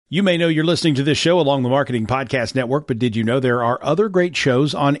You may know you're listening to this show along the Marketing Podcast Network, but did you know there are other great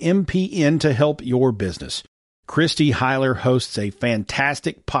shows on MPN to help your business? Christy Heiler hosts a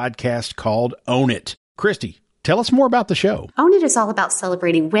fantastic podcast called Own It. Christy, tell us more about the show. Own It is all about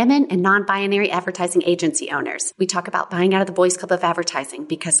celebrating women and non-binary advertising agency owners. We talk about buying out of the Boys Club of Advertising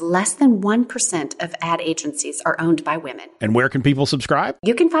because less than 1% of ad agencies are owned by women. And where can people subscribe?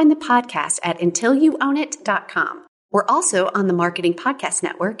 You can find the podcast at untilyouownit.com. We're also on the Marketing Podcast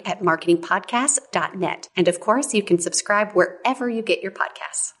Network at marketingpodcast.net. And of course, you can subscribe wherever you get your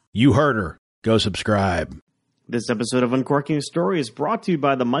podcasts. You heard her. Go subscribe. This episode of Uncorking a Story is brought to you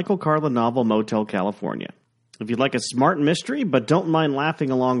by the Michael Carlin novel Motel California. If you'd like a smart mystery but don't mind laughing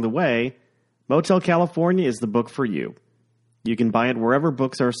along the way, Motel California is the book for you. You can buy it wherever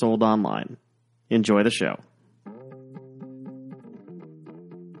books are sold online. Enjoy the show.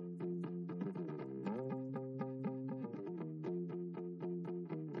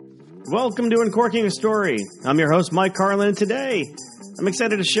 Welcome to Uncorking a Story. I'm your host, Mike Carlin, and today I'm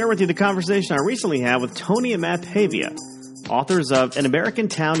excited to share with you the conversation I recently had with Tony and Matt Pavia, authors of An American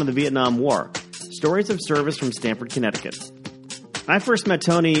Town in the Vietnam War, Stories of Service from Stamford, Connecticut. I first met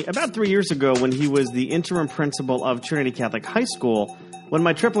Tony about 3 years ago when he was the interim principal of Trinity Catholic High School when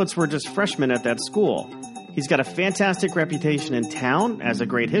my triplets were just freshmen at that school. He's got a fantastic reputation in town as a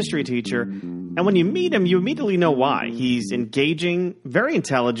great history teacher, and when you meet him, you immediately know why. He's engaging, very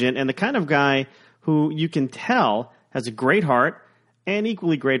intelligent, and the kind of guy who you can tell has a great heart and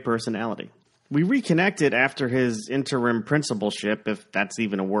equally great personality. We reconnected after his interim principalship, if that's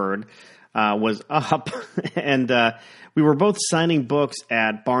even a word, was up, and we were both signing books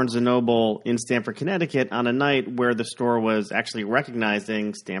at Barnes & Noble in Stamford, Connecticut on a night where the store was actually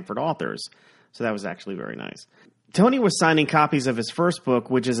recognizing Stamford authors. So that was actually very nice. Tony was signing copies of his first book,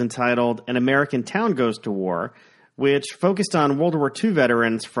 which is entitled An American Town Goes to War, which focused on World War II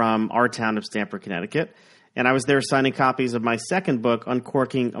veterans from our town of Stamford, Connecticut. And I was there signing copies of my second book,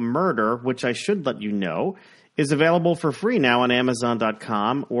 Uncorking a Murder, which I should let you know is available for free now on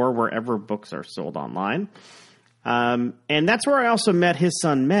Amazon.com or wherever books are sold online. And that's where I also met his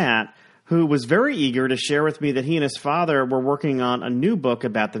son, Matt, who was very eager to share with me that he and his father were working on a new book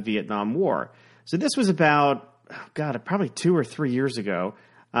about the Vietnam War. So this was about, probably 2 or 3 years ago.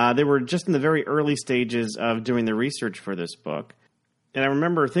 They were just in the very early stages of doing the research for this book. And I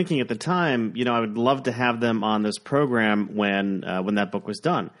remember thinking at the time, I would love to have them on this program when that book was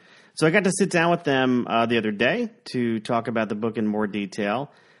done. So I got to sit down with them the other day to talk about the book in more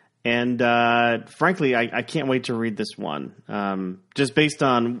detail. And frankly, I can't wait to read this one, just based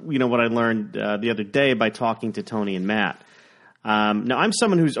on what I learned the other day by talking to Tony and Matt. Now, I'm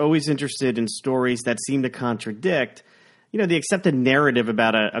someone who's always interested in stories that seem to contradict, the accepted narrative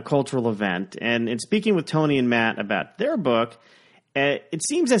about a cultural event. And in speaking with Tony and Matt about their book, it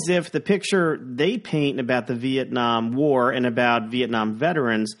seems as if the picture they paint about the Vietnam War and about Vietnam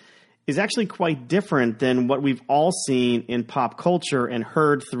veterans is actually quite different than what we've all seen in pop culture and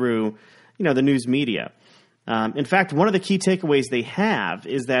heard through, the news media. In fact, one of the key takeaways they have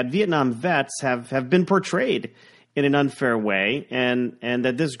is that Vietnam vets have been portrayed in an unfair way, and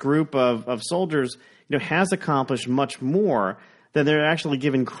that this group of soldiers, has accomplished much more than they're actually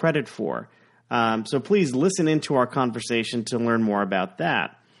given credit for. So please listen into our conversation to learn more about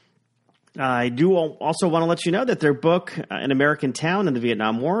that. I do also want to let you know that their book, An American Town in the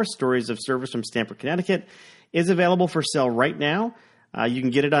Vietnam War, Stories of Service from Stamford, Connecticut, is available for sale right now. You can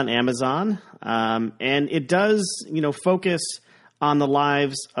get it on Amazon. And it does, focus on the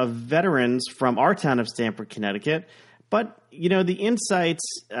lives of veterans from our town of Stamford, Connecticut. But, the insights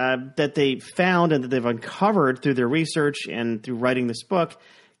that they found and that they've uncovered through their research and through writing this book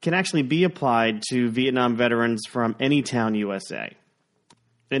can actually be applied to Vietnam veterans from any town, USA.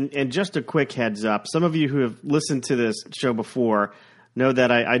 And just a quick heads up, some of you who have listened to this show before know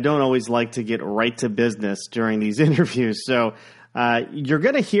that I don't always like to get right to business during these interviews. So you're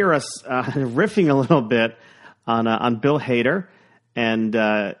going to hear us riffing a little bit on Bill Hader and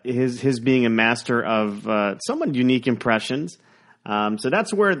his being a master of somewhat unique impressions. So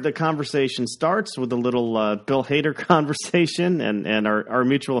that's where the conversation starts, with a little Bill Hader conversation and our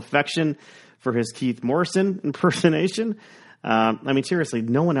mutual affection for his Keith Morrison impersonation. Seriously,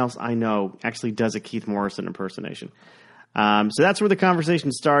 no one else I know actually does a Keith Morrison impersonation. So that's where the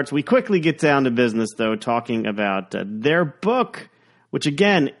conversation starts. We quickly get down to business, though, talking about their book, which,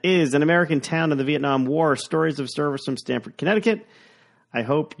 again, is An American Town in the Vietnam War, Stories of Service from Stamford, Connecticut. I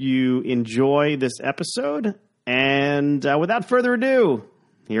hope you enjoy this episode. And without further ado,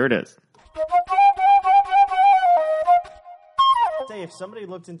 here it is. Say, if somebody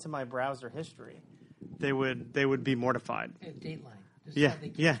looked into my browser history, they would be mortified. Dateline. Yeah,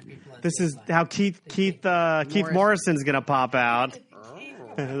 yeah. This is how Keith Morrison's gonna pop out.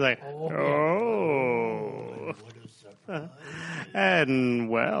 Like, oh. And,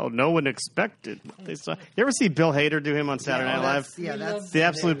 well, no one expected what they saw. You ever see Bill Hader do him on Saturday Night Live? Yeah, that's the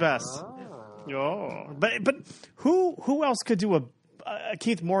absolute best. Oh. But who else could do a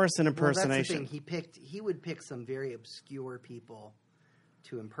Keith Morrison impersonation? Well, that's the thing. He would pick some very obscure people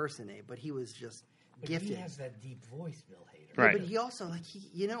to impersonate, but he was just gifted. He has that deep voice, Bill Hader. Right. Yeah, but he also,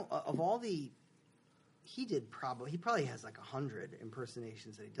 of all the... He probably has like 100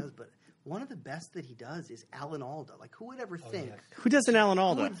 impersonations that he does, but one of the best that he does is Alan Alda. Like, who would ever think? Yes. Who does an Alan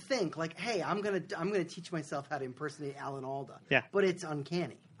Alda? Who would think, like, hey, I'm gonna teach myself how to impersonate Alan Alda. Yeah. But it's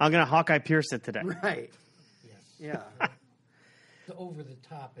uncanny. I'm gonna Hawkeye Pierce it today. Right. Yes. Yeah. The over the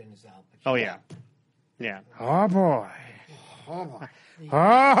top in his Al Pacino. Oh yeah. Yeah. Oh boy. Oh my.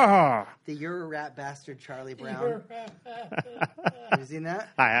 Ah. The You're a Rat Bastard Charlie Brown. Have you seen that?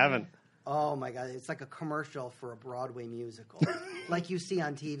 I haven't. Oh my God, it's like a commercial for a Broadway musical. Like you see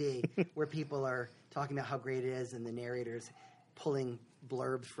on TV where people are talking about how great it is and the narrator's pulling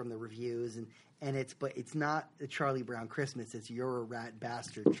blurbs from the reviews but it's not the Charlie Brown Christmas, it's You're a Rat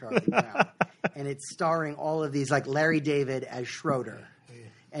Bastard Charlie Brown. And it's starring all of these, like Larry David as Schroeder.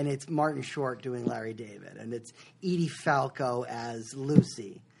 And it's Martin Short doing Larry David. And it's Edie Falco as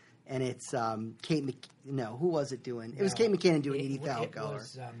Lucy. And it's who was it doing? It was Kate McKinnon doing Edie Falco. It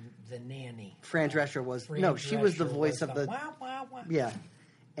was the nanny. Fran Drescher was... she was the voice of the... Wah, wah, wah. Yeah.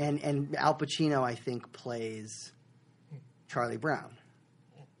 And Al Pacino, I think, plays Charlie Brown.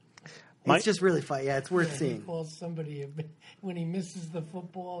 It's just really fun. Yeah, it's worth seeing. He calls somebody when he misses the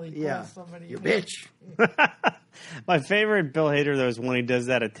football. He calls somebody you a bitch. My favorite Bill Hader, though, is when he does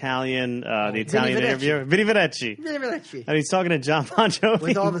that Italian interview. Vinny Venecci. And he's talking to John Bon Jovi.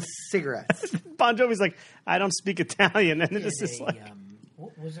 With all the cigarettes. Bon Jovi's like, I don't speak Italian. And it's just like...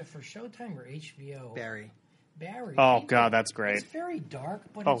 was it for Showtime or HBO? Barry. Oh, God, that's great. It's very dark,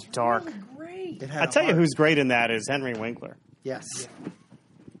 but it's dark. really great. I tell you who's great in that is Henry Winkler. Yes. Yeah.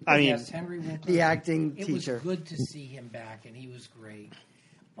 I mean, yes, Henry Winkler. The acting it teacher. It was good to see him back, and he was great.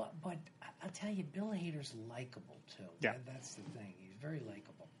 But I'll tell you, Bill Hader's likable, too. Yeah. That's the thing. He's very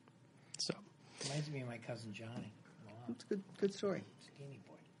likable. So reminds me of my cousin Johnny. That's a good story. Skinny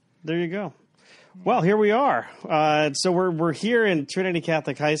boy. There you go. Well, here we are. So we're here in Trinity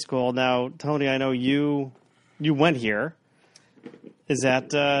Catholic High School. Now, Tony, I know you went here. Is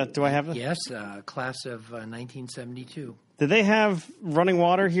that, do I have it? Yes, class of 1972. Did they have running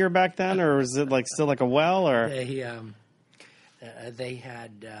water here back then, or was it still like a well? Or they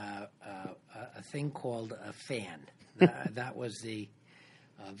had a thing called a fan. That was the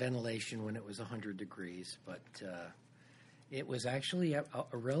ventilation when it was 100 degrees, but it was actually a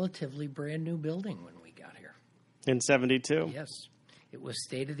relatively brand new building when we got here. In 72? Yes, it was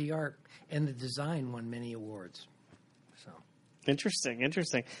state of the art, and the design won many awards. So. Interesting.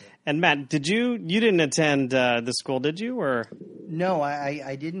 And Matt, you didn't attend the school, did you? Or no,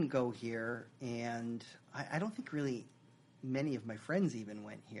 I didn't go here, and I don't think really many of my friends even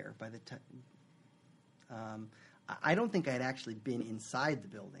went here by the time. I don't think I'd actually been inside the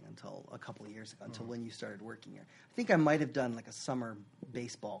building until a couple of years ago, until when you started working here. I think I might have done like a summer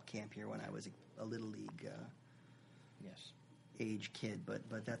baseball camp here when I was a little league age kid, but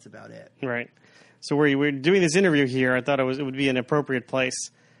that's about it. Right. So we're doing this interview here. I thought it would be an appropriate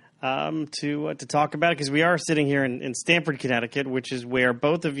place to talk about it, because we are sitting here in Stamford, Connecticut, which is where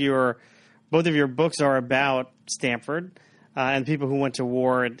both of your books are about Stamford and people who went to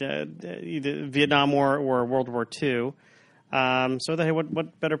war, either Vietnam War or World War II. So hey,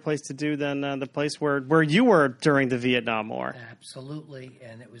 what better place to do than the place where you were during the Vietnam War? Absolutely,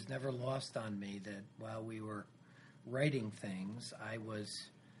 and it was never lost on me that while we were writing things, I was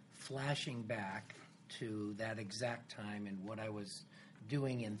flashing back to that exact time and what I was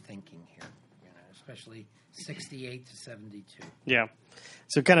doing and thinking here, especially 68 to 72. Yeah.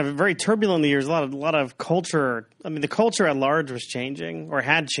 So kind of very turbulent years, a lot of culture. I mean, the culture at large was changing or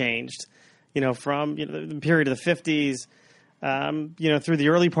had changed, from the period of the 50s, through the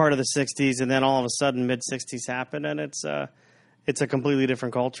early part of the 60s, and then all of a sudden mid-60s happened, and it's a completely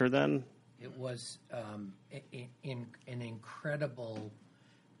different culture then. It was an incredible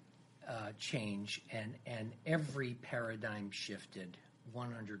change, and every paradigm shifted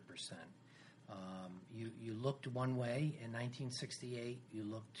 100%. You looked one way in 1968. You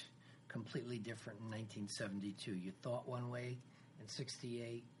looked completely different in 1972. You thought one way in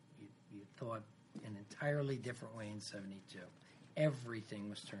 68. You thought an entirely different way in 72. everything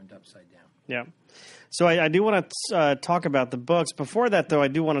was turned upside down. Yeah. So I do want to talk about the books. Before that, though, I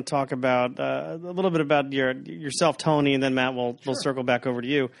do want to talk about a little bit about yourself, Tony, and then Matt, we'll circle back over to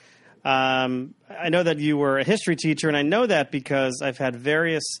you. I know that you were a history teacher, and I know that because I've had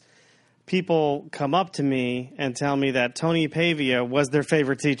various people come up to me and tell me that Tony Pavia was their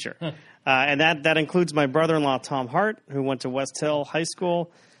favorite teacher. And that includes my brother-in-law, Tom Hart, who went to West Hill High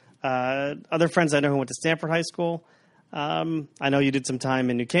School. Other friends I know who went to Stanford High School. I know you did some time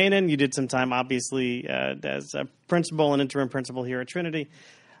in New Canaan. You did some time, obviously, as a principal and interim principal here at Trinity.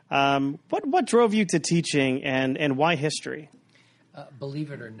 What drove you to teaching, and why history?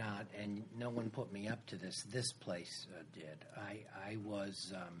 Believe it or not, and no one put me up to this, this place did.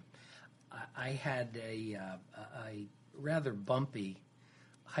 I had a rather bumpy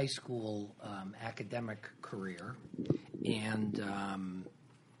high school academic career, and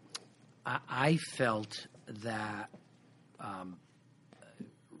I felt that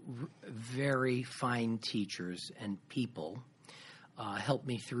very fine teachers and people helped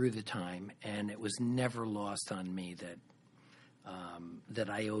me through the time, and it was never lost on me that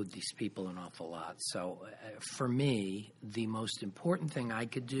I owed these people an awful lot. So for me, the most important thing I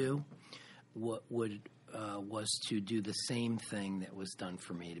could do was to do the same thing that was done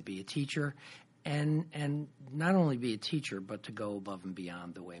for me, to be a teacher, and not only be a teacher, but to go above and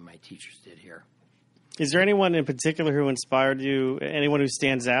beyond the way my teachers did here. Is there anyone in particular who inspired you? Anyone who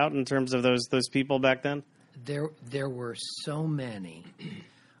stands out in terms of those people back then? There were so many,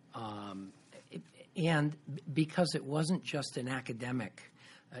 and because it wasn't just an academic,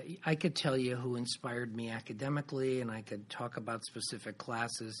 I could tell you who inspired me academically, and I could talk about specific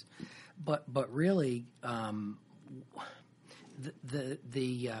classes, but really,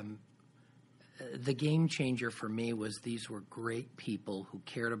 the game changer for me was these were great people who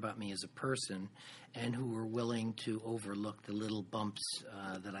cared about me as a person and who were willing to overlook the little bumps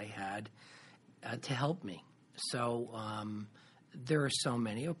that I had to help me. So there are so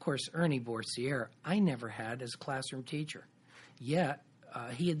many. Of course, Ernie Boursier, I never had as a classroom teacher. Yet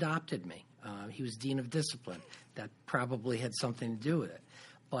he adopted me. He was Dean of Discipline. That probably had something to do with it.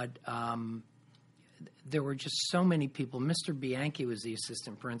 But there were just so many people. Mr. Bianchi was the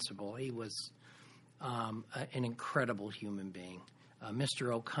assistant principal. He was an incredible human being.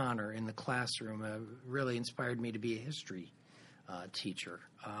 Mr. O'Connor in the classroom really inspired me to be a history teacher.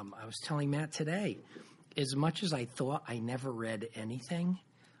 I was telling Matt today, as much as I thought I never read anything,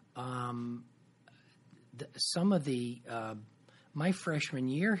 some of the my freshman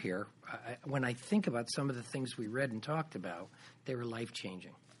year here, when I think about some of the things we read and talked about, they were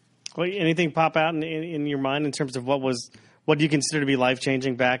life-changing. Well, anything pop out in your mind in terms of what do you consider to be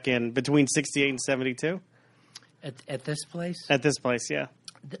life-changing back in between 68 and 72? At this place? At this place, yeah.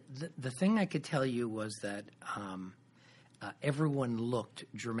 The thing I could tell you was that everyone looked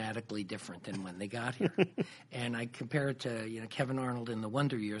dramatically different than when they got here. And I compare it to Kevin Arnold in the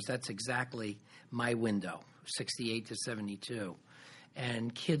Wonder Years. That's exactly my window, 68 to 72.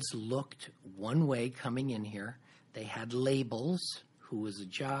 And kids looked one way coming in here. They had labels. Who was a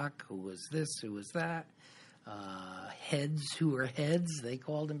jock? Who was this? Who was that? Heads. Who were heads? They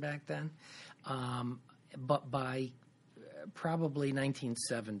called them back then. But by probably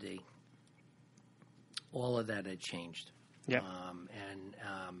 1970, all of that had changed. Yeah. And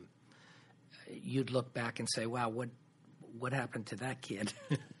you'd look back and say, wow, what happened to that kid?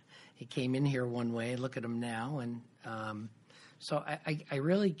 He came in here one way, look at him now. And so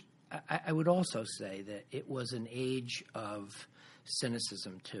I would also say that it was an age of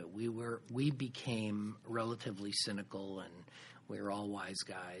cynicism too. We became relatively cynical, and we were all wise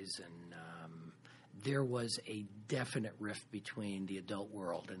guys, and there was a definite rift between the adult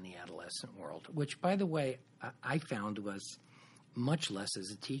world and the adolescent world, which, by the way, I found was much less as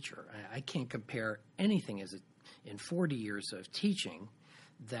a teacher. I can't compare anything in 40 years of teaching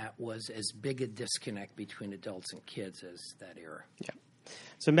that was as big a disconnect between adults and kids as that era. Yeah.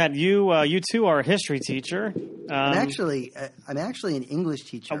 So Matt, you too are a history teacher. I'm actually an English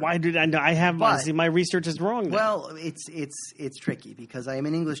teacher. Why did I know? I have my research is wrong then. Well, it's tricky because I am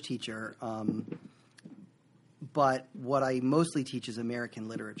an English teacher. But what I mostly teach is American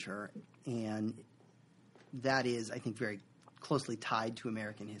literature, and that is, I think, very closely tied to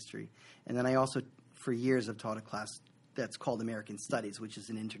American history. And then I also, for years, have taught a class that's called American Studies, which is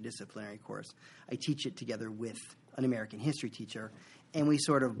an interdisciplinary course. I teach it together with an American history teacher, and we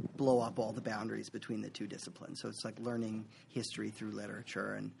sort of blow up all the boundaries between the two disciplines. So it's like learning history through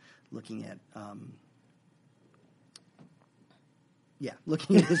literature and looking at Yeah,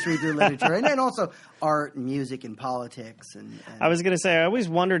 looking at history through literature, and then also art, and music, and politics. And I was going to say, I always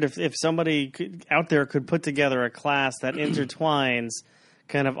wondered if somebody out there could put together a class that intertwines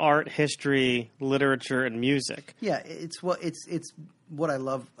kind of art, history, literature, and music. Yeah, it's what I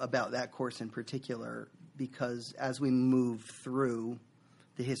love about that course in particular, because as we move through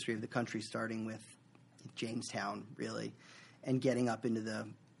the history of the country, starting with Jamestown, really, and getting up into the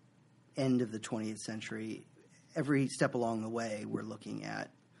end of the 20th century, every step along the way, we're looking at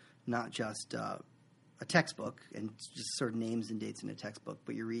not just a textbook and just sort of names and dates in a textbook,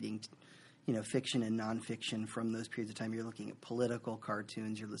 but you're reading, fiction and nonfiction from those periods of time. You're looking at political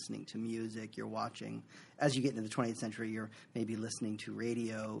cartoons. You're listening to music. You're watching. As you get into the 20th century, you're maybe listening to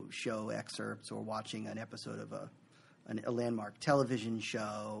radio show excerpts or watching an episode of a landmark television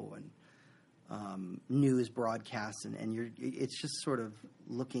show and news broadcasts, and it's just sort of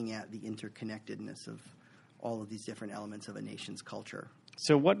looking at the interconnectedness of all of these different elements of a nation's culture.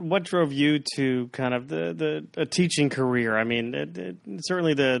 So what drove you to kind of a teaching career? I mean,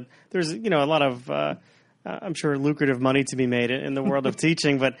 certainly there's a lot of I'm sure lucrative money to be made in the world of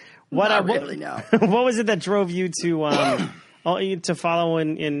teaching, but Not really, no. What was it that drove you to follow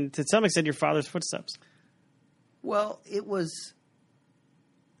in to some extent your father's footsteps? Well,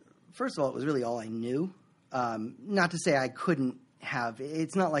 first of all, it was really all I knew. Not to say I couldn't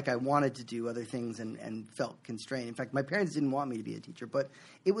it's not like I wanted to do other things and felt constrained. In fact, my parents didn't want me to be a teacher, but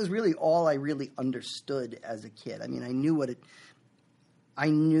it was really all I really understood as a kid. I mean, I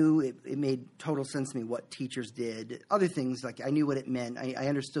knew it made total sense to me what teachers did. Other things, like I knew what it meant. I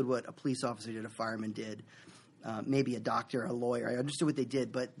understood what a police officer did, a fireman did, maybe a doctor, a lawyer. I understood what they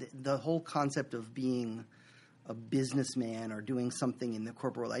did, but the whole concept of being a businessman or doing something in the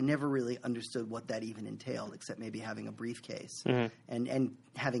corporate world, I never really understood what that even entailed, except maybe having a briefcase and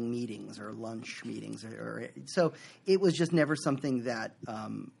having meetings or lunch meetings. So it was just never something that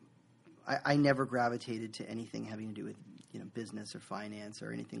I never gravitated to anything having to do with business or finance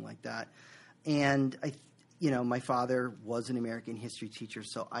or anything like that. And my father was an American history teacher,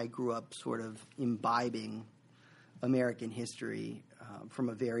 so I grew up sort of imbibing American history from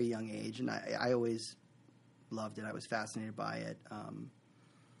a very young age, and I always loved it. I was fascinated by it.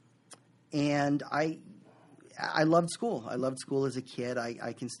 And I loved school. I loved school as a kid.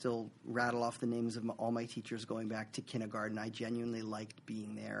 I can still rattle off the names of all my teachers going back to kindergarten. I genuinely liked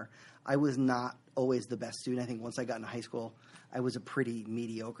being there. I was not always the best student. I think once I got into high school, I was a pretty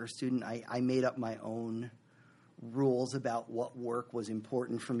mediocre student. I made up my own rules about what work was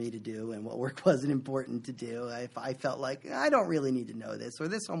important for me to do and what work wasn't important to do. If I felt like I don't really need to know this, or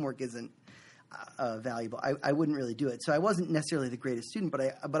this homework isn't valuable, I wouldn't really do it. So I wasn't necessarily the greatest student, but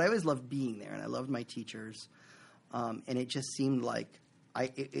I always loved being there, and I loved my teachers. And it just seemed like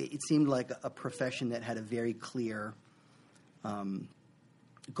it seemed like a profession that had a very clear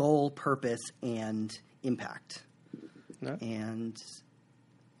goal, purpose, and impact. Yeah. And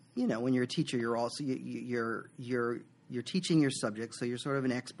when you're a teacher, you're also you're teaching your subject, so you're sort of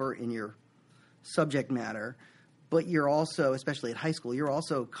an expert in your subject matter. But you're also, especially at high school, you're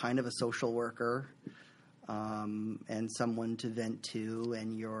also kind of a social worker and someone to vent to,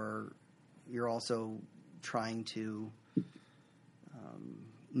 and you're also trying to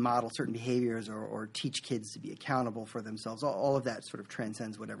model certain behaviors or teach kids to be accountable for themselves. All of that sort of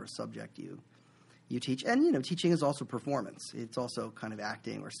transcends whatever subject you teach. And, teaching is also performance. It's also kind of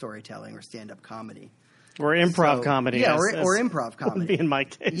acting or storytelling or stand-up comedy. Or improv comedy. Yeah, or improv comedy. Would be in my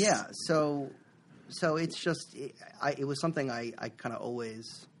case. Yeah, So it's just it was something I kind of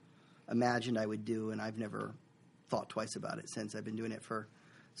always imagined I would do, and I've never thought twice about it since. I've been doing it for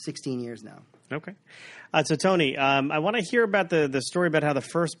 16 years now. Okay. So, Tony, I want to hear about the story about how the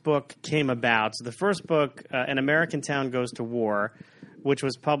first book came about. So the first book, An American Town Goes to War, which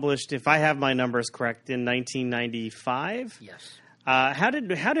was published, if I have my numbers correct, in 1995? Yes. How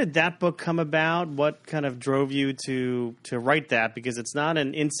did that book come about? What kind of drove you to write that? Because it's not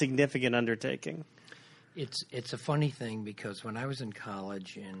an insignificant undertaking. It's a funny thing, because when I was in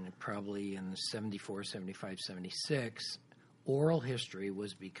college, probably in the 74, 75, 76, oral history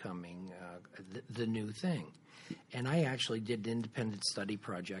was becoming the new thing. And I actually did an independent study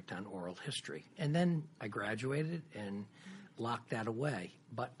project on oral history. And then I graduated and locked that away.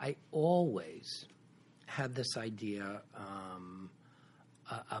 But I always had this idea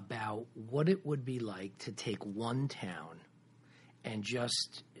about what it would be like to take one town and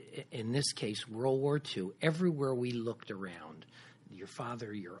just, in this case, World War II, everywhere we looked around, your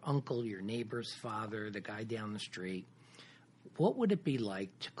father, your uncle, your neighbor's father, the guy down the street, what would it be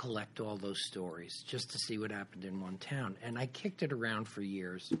like to collect all those stories just to see what happened in one town? And I kicked it around for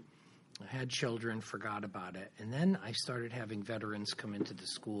years. I had children, forgot about it. And then I started having veterans come into the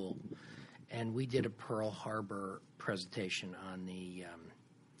school, and we did a Pearl Harbor presentation on the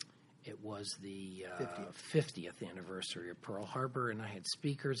it was the 50th anniversary of Pearl Harbor, and I had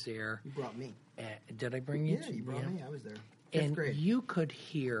speakers there. You brought me. Did I bring you? Yeah, you brought me. I was there. And you could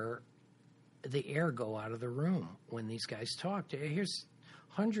hear the air go out of the room when these guys talked. Here's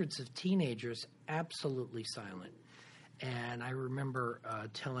hundreds of teenagers absolutely silent. And I remember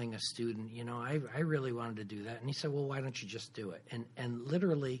telling a student, I really wanted to do that. And he said, well, why don't you just do it? And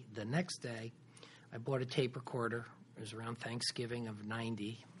literally the next day, I bought a tape recorder. It was around Thanksgiving of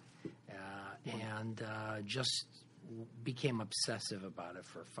 90. And just became obsessive about it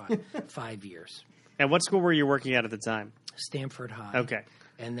for 5 years. And what school were you working at the time? Stanford High. Okay.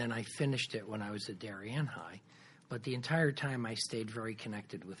 And then I finished it when I was at Darien High. But the entire time I stayed very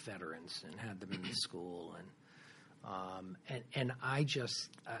connected with veterans and had them in the school. And I just,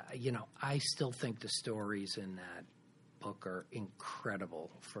 I still think the stories in that book are incredible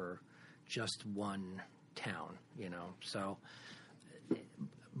for just one town, So,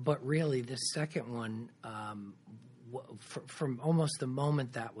 but really the second one, from almost the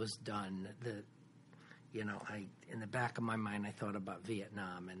moment that was done, I in the back of my mind I thought about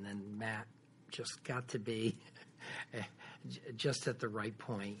Vietnam, and then Matt just got to be just at the right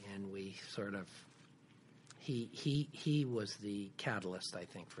point, and we sort of he was the catalyst, I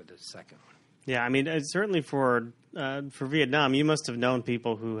think, for the second one. Yeah, I mean, certainly for Vietnam, you must have known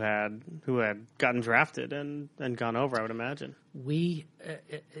people who had gotten drafted and gone over, I would imagine. We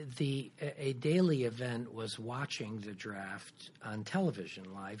a daily event was watching the draft on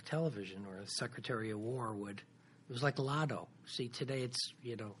television, live television, where the Secretary of War would. It was like lotto. See, today it's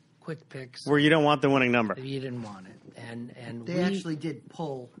quick picks where you don't want the winning number. You didn't want it, and they actually did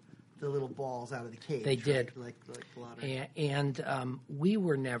pull the little balls out of the cage. They did, like lottery. And we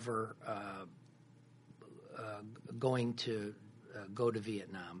were never going to go to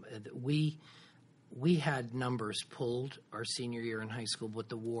Vietnam. We had numbers pulled our senior year in high school, but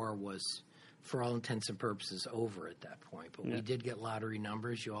the war was, for all intents and purposes, over at that point. But we did get lottery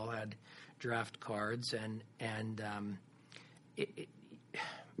numbers. You all had draft cards, and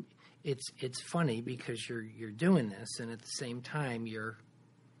it's funny because you're doing this, and at the same time you're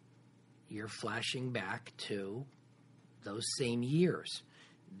flashing back to those same years.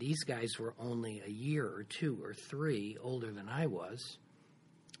 These guys were only a year or 2 or 3 older than I was,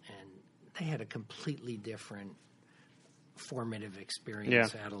 and they had a completely different formative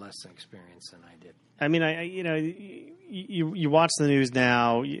experience, adolescent experience than I did. I mean, you watch the news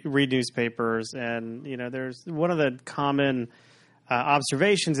now, you read newspapers, and there's one of the common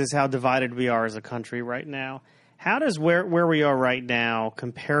observations is how divided we are as a country right now. How does where we are right now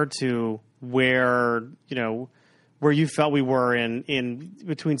compare to where you felt we were in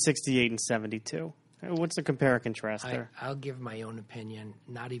between 68 and 72? What's the compare and contrast there? I'll give my own opinion.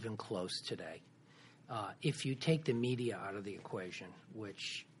 Not even close today. If you take the media out of the equation,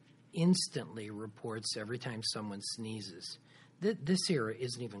 which instantly reports every time someone sneezes, this era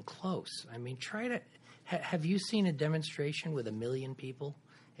isn't even close. I mean, have you seen a demonstration with 1 million people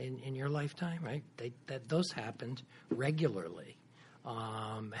in your lifetime? Right? Those happened regularly.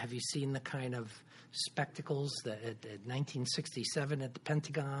 Have you seen the kind of spectacles that at 1967 at the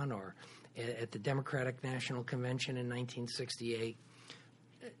Pentagon or at the Democratic National Convention in 1968?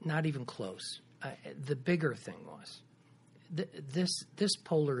 Not even close. The bigger thing was this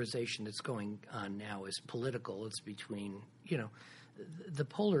polarization that's going on now is political. It's between, the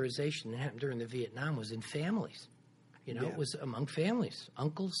polarization that happened during the Vietnam was in families. It was among families,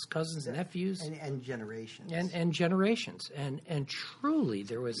 uncles, cousins, nephews. And generations. And generations. And truly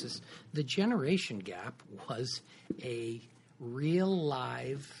there was the generation gap was a real,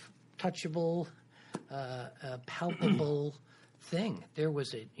 live, touchable, palpable thing. There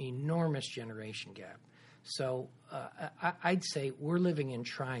was an enormous generation gap. So I'd say we're living in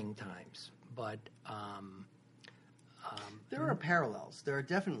trying times, but there are parallels. There are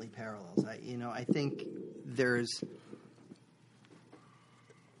definitely parallels. I think there's,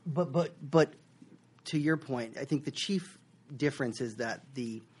 but to your point, I think the chief difference is that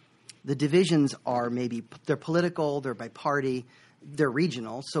the divisions are they're political, they're by party, they're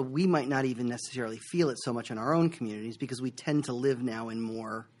regional. So we might not even necessarily feel it so much in our own communities because we tend to live now in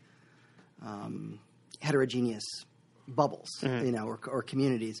more heterogeneous bubbles, or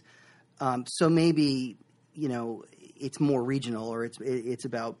communities. So maybe it's more regional, or it's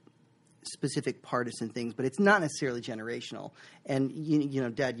about specific partisan things, but it's not necessarily generational.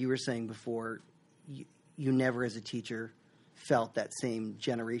 And Dad, you were saying before, you never as a teacher felt that same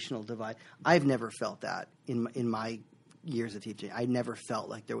generational divide. I've never felt that in my years of teaching, I never felt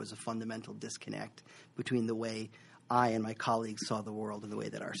like there was a fundamental disconnect between the way I and my colleagues saw the world and the way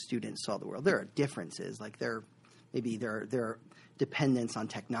that our students saw the world. There are differences, like their dependence on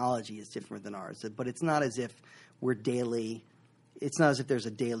technology is different than ours, but it's not as if it's not as if there's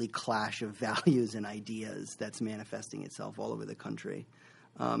a daily clash of values and ideas that's manifesting itself all over the country.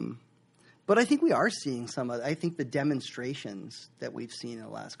 But I think we are seeing I think the demonstrations that we've seen in the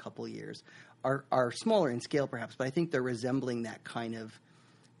last couple of years are smaller in scale perhaps, but I think they're resembling that kind of,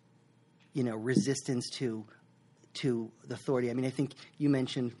 resistance to the authority. I mean, I think you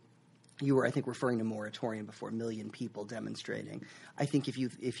mentioned you were, I think, referring to moratorium before, 1 million people demonstrating. I think if you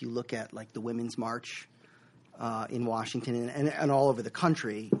look at like the Women's March in Washington and all over the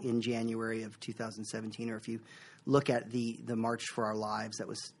country in January of 2017, or if you look at the March for Our Lives that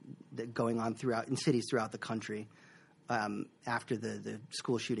was going on in cities throughout the country after the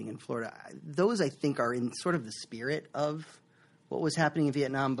school shooting in Florida, those I think are in sort of the spirit of what was happening in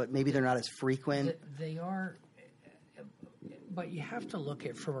Vietnam, but maybe they're not as frequent. They are, but you have to look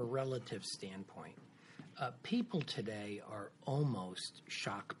at it from a relative standpoint. People today are almost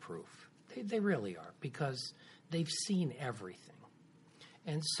shock-proof. They really are, because they've seen everything.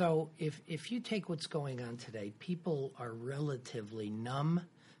 And so if you take what's going on today, people are relatively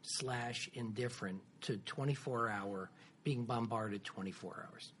numb/indifferent to 24-hour being bombarded 24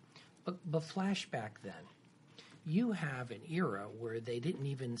 hours. But flashback then, you have an era where they didn't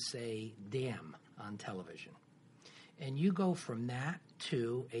even say damn on television. And you go from that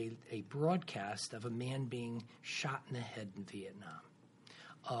to a broadcast of a man being shot in the head in Vietnam,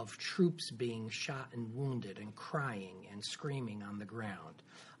 of troops being shot and wounded and crying and screaming on the ground,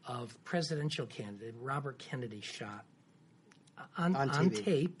 of presidential candidate Robert Kennedy shot on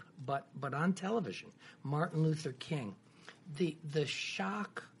tape, but on television, Martin Luther King. The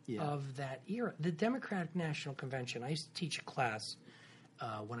shock of that era. The Democratic National Convention, I used to teach a class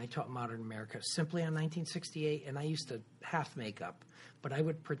when I taught Modern America simply on 1968, and I used to half make up, but I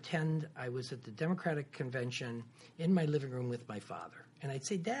would pretend I was at the Democratic Convention in my living room with my father. And I'd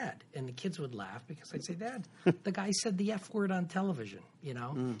say, Dad. And the kids would laugh because I'd say, Dad, the guy said the F word on television,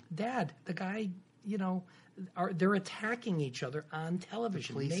 Dad, the guy, they're attacking each other on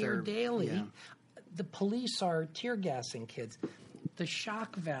television. Mayor Daley. Yeah. The police are tear gassing kids. The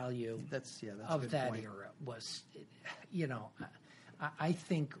shock value of that era was, I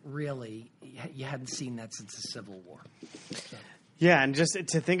think really you hadn't seen that since the Civil War. So. Yeah, and just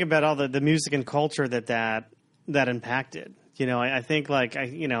to think about all the music and culture that impacted. I think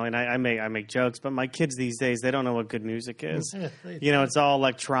I make jokes, but my kids these days, they don't know what good music is. It's all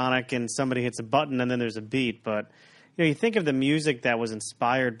electronic and somebody hits a button and then there's a beat. But, you think of the music that was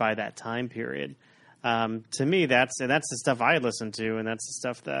inspired by that time period. To me, that's the stuff I listen to, and that's the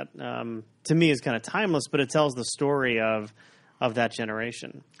stuff that, to me, is kind of timeless, but it tells the story of that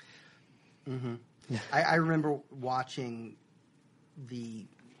generation. Mm-hmm. I remember watching the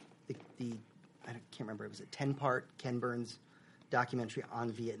I can't remember, it was a 10-part Ken Burns documentary on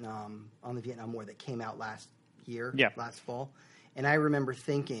the Vietnam War that came out last fall. And I remember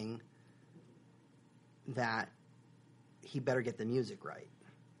thinking that he better get the music right.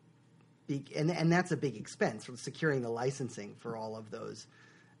 And that's a big expense, from securing the licensing for all of those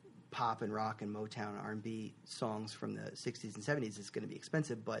pop and rock and Motown R&B songs from the 60s and 70s is going to be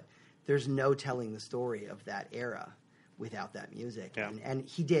expensive, but there's no telling the story of that era without that music. Yeah. And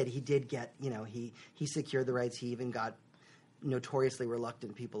he did get, he secured the rights. He even got notoriously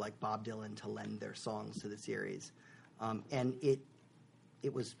reluctant people like Bob Dylan to lend their songs to the series. And it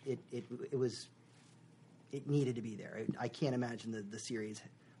needed to be there. I can't imagine the series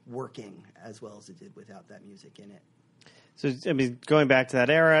working as well as it did without that music in it. So, going back to that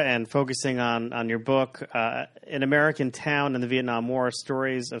era and focusing on your book, An American Town in the Vietnam War,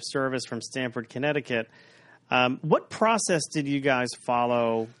 Stories of Service from Stamford, Connecticut, what process did you guys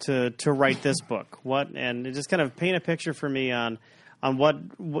follow to write this book? And just kind of paint a picture for me on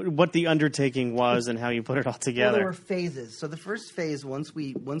what the undertaking was and how you put it all together. Well, there were phases. So the first phase, once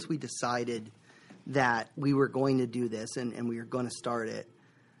we decided that we were going to do this and we were going to start it,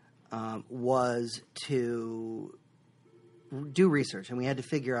 was to do research, and we had to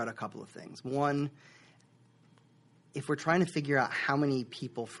figure out a couple of things. One, if we're trying to figure out how many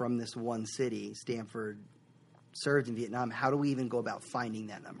people from this one city, Stamford, served in Vietnam, how do we even go about finding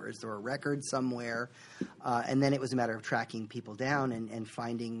that number? Is there a record somewhere? And then it was a matter of tracking people down and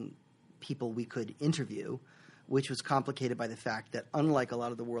finding people we could interview, which was complicated by the fact that unlike a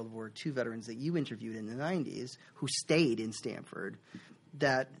lot of the World War II veterans that you interviewed in the 90s who stayed in Stamford,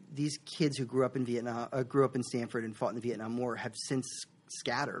 that these kids who grew up in Vietnam, grew up in Stamford and fought in the Vietnam War have since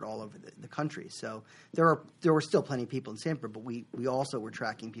scattered all over the country. So there were still plenty of people in Stanford, but we also were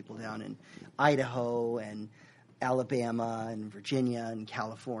tracking people down in Idaho and Alabama and Virginia and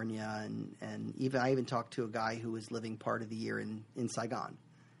California, and I even talked to a guy who was living part of the year in Saigon,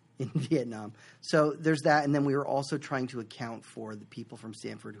 in Vietnam. So there's that, and then we were also trying to account for the people from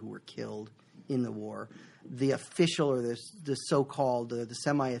Stanford who were killed in the war. The official, or the so-called, the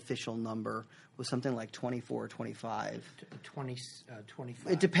semi-official number was something like 24 or 25.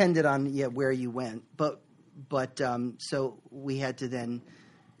 25. It depended on where you went, but so we had to then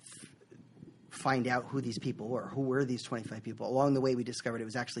find out who these people were. Who were these 25 people? Along the way, we discovered it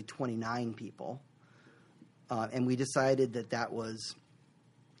was actually 29 people, and we decided that was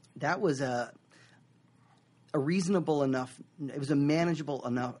a reasonable enough. It was a manageable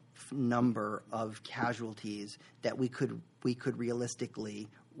enough number of casualties that we could realistically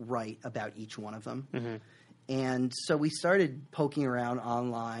write about each one of them. Mm-hmm. And so we started poking around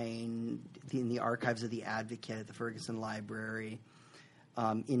online in the archives of the Advocate at the Ferguson Library,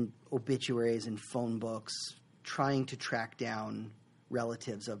 in obituaries and phone books, trying to track down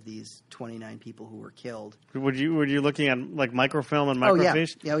relatives of these 29 people who were killed. Were you looking at like microfilm and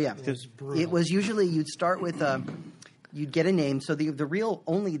microfiche? Oh yeah. It was usually you'd start with you'd get a name. So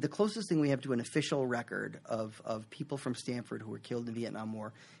the closest thing we have to an official record of people from Stanford who were killed in the Vietnam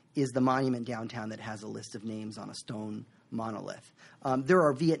War is the monument downtown that has a list of names on a stone monolith. There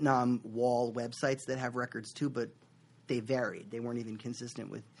are Vietnam Wall websites that have records too, but they varied. They weren't even consistent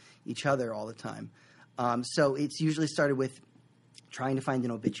with each other all the time. So it's usually started with trying to find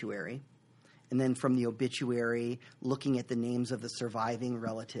an obituary, and then from the obituary, looking at the names of the surviving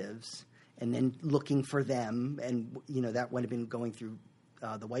relatives, and then looking for them. And, that would have been going through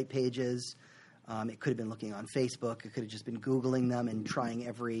the white pages. It could have been looking on Facebook. It could have just been Googling them and trying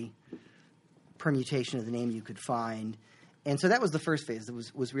every permutation of the name you could find. And so that was the first phase.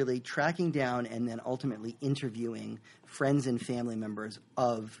 It was really tracking down and then ultimately interviewing friends and family members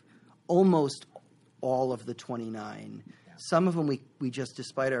of almost all of the 29. Yeah. Some of them we just,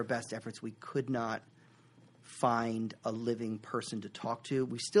 despite our best efforts, we could not find a living person to talk to.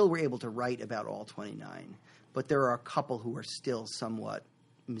 We still were able to write about all 29, but there are a couple who are still somewhat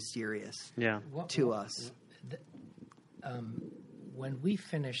mysterious to us. When we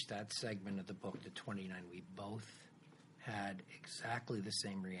finished that segment of the book, the 29, we both had exactly the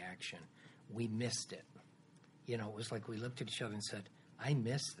same reaction. We missed it. It was like we looked at each other and said, I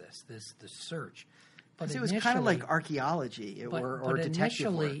miss the search. But it was kind of like archaeology or detective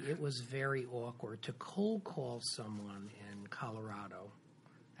initially work. It was very awkward to cold call someone in Colorado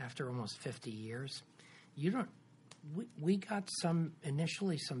after almost 50 years. We got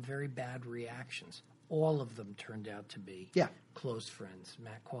initially some very bad reactions. All of them turned out to be close friends.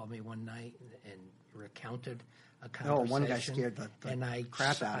 Matt called me one night and recounted a conversation. Oh, one guy scared the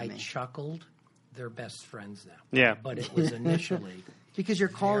crap out of me. I chuckled. They're best friends now. Yeah. But it was initially... Because you're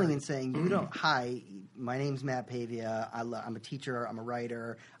calling and saying, hi, my name's Matt Pavia. I'm a teacher. I'm a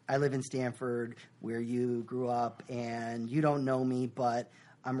writer. I live in Stanford, where you grew up, and you don't know me, but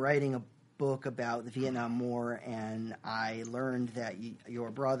I'm writing a book about the Vietnam War, and I learned that your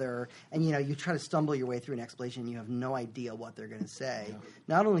brother, and you try to stumble your way through an explanation, and you have no idea what they're going to say. Yeah.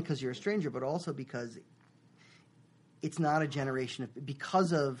 Not only because you're a stranger, but also because it's not a generation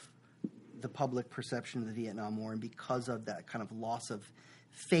because of the public perception of the Vietnam War, and because of that kind of loss of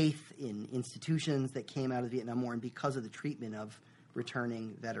faith in institutions that came out of the Vietnam War, and because of the treatment of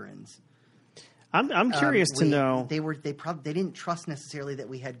returning veterans. I'm curious to know. They didn't trust necessarily that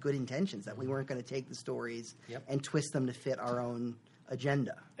we had good intentions, that we weren't going to take the stories and twist them to fit our own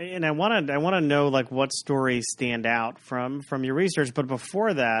agenda. And I want to know like what stories stand out from your research, but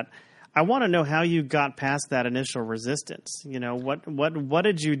before that, I want to know how you got past that initial resistance. What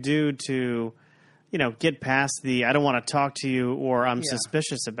did you do to, get past the I don't want to talk to you or I'm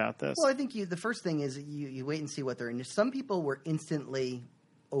suspicious about this? Well, I think the first thing is you wait and see what they're in. Some people were instantly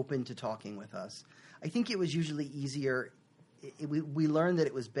open to talking with us. I think it was usually easier. We learned that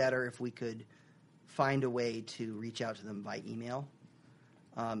it was better if we could find a way to reach out to them by email,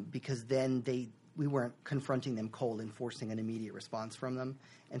 because then we weren't confronting them cold and forcing an immediate response from them.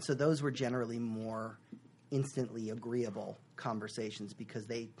 And so those were generally more instantly agreeable conversations, because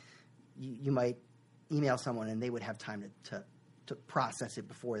you might email someone and they would have time to process it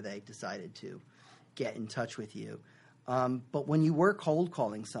before they decided to get in touch with you. But when you were cold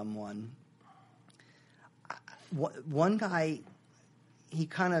calling someone, one guy, he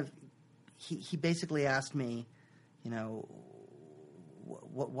basically asked me,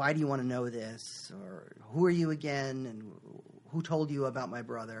 why do you want to know this? Or who are you again? And who told you about my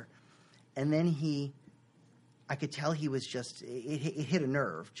brother? And then I could tell he was just, it hit a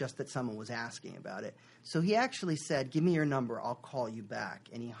nerve just that someone was asking about it. So he actually said, give me your number, I'll call you back.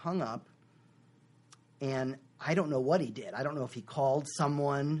 And he hung up, and I don't know what he did. I don't know if he called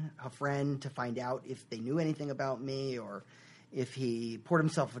someone, a friend, to find out if they knew anything about me, or if he poured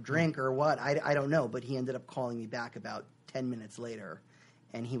himself a drink or what. I don't know, but he ended up calling me back about 10 minutes later,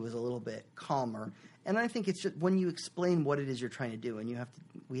 and he was a little bit calmer. And I think it's just when you explain what it is you're trying to do, and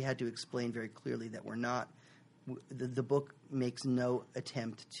we had to explain very clearly that we're not, the book makes no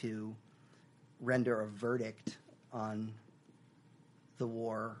attempt to render a verdict on the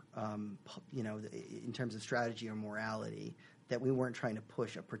war, in terms of strategy or morality, that we weren't trying to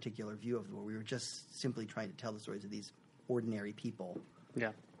push a particular view of the war. We were just simply trying to tell the stories of these ordinary people.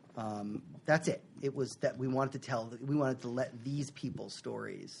 Yeah. That's it. It was that we wanted to let these people's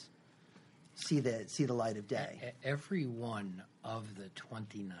stories see the light of day. Every one of the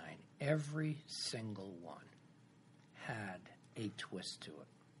 29, every single one had a twist to it.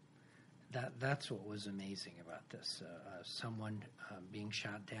 That's what was amazing about this. Someone being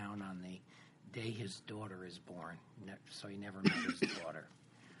shot down on the day his daughter is born, so he never met his daughter.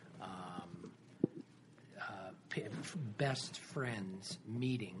 Best friends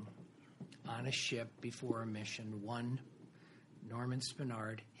meeting on a ship before a mission. One, Norman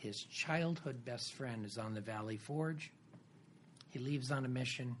Spinard, his childhood best friend, is on the Valley Forge. He leaves on a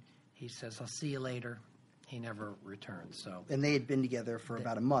mission. He says, I'll see you later. He never returned. And they had been together for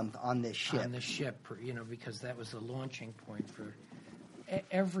about a month on this ship. On the ship, because that was the launching point for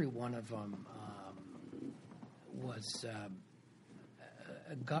every one of them. Was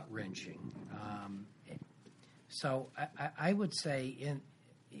gut-wrenching. So I would say,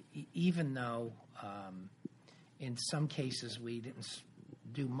 even though in some cases we didn't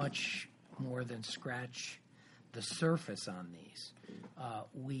do much more than scratch the surface on these,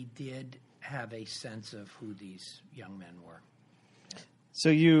 we did have a sense of who these young men were. So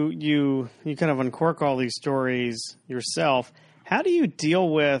you kind of uncork all these stories yourself. How do you deal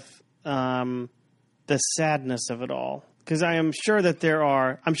with the sadness of it all? Because I am sure that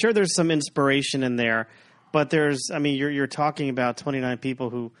I'm sure there's some inspiration in there, but you're talking about 29 people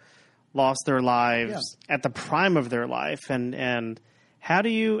who lost their lives at the prime of their life, and how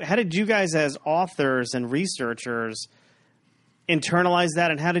did you guys as authors and researchers internalize that,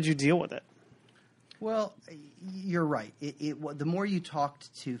 and how did you deal with it? Well, you're right. The more you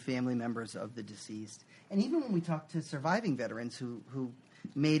talked to family members of the deceased, and even when we talked to surviving veterans who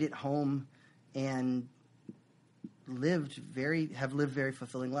made it home and have lived very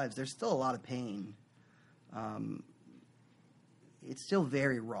fulfilling lives, there's still a lot of pain. It's still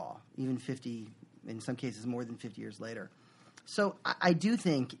very raw, even 50, in some cases more than 50 years later. So I do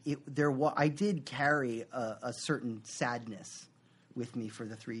think I did carry a certain sadness with me for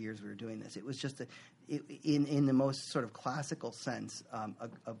the 3 years we were doing this. It was just in the most sort of classical sense,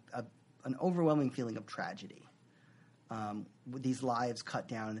 an overwhelming feeling of tragedy. With these lives cut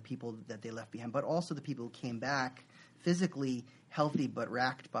down and the people that they left behind, but also the people who came back physically healthy but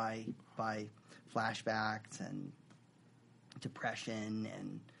racked by flashbacks and depression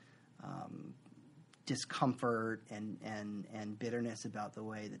and discomfort and bitterness about the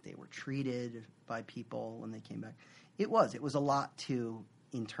way that they were treated by people when they came back. It was a lot to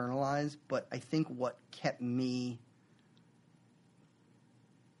internalize, but I think what kept me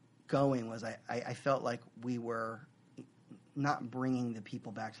going was I felt like we were not bringing the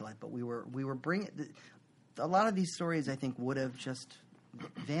people back to life, but we were bringing a lot of these stories. I think would have just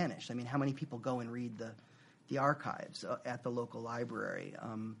vanished. I mean, how many people go and read the archives at the local library?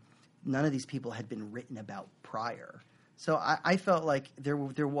 None of these people had been written about prior. So I felt like there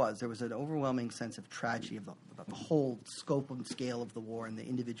was an overwhelming sense of tragedy about the whole scope and scale of the war and the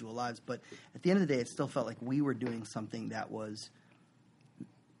individual lives. But at the end of the day, it still felt like we were doing something that was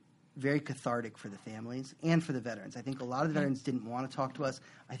very cathartic for the families and for the veterans. I think a lot of the veterans didn't want to talk to us.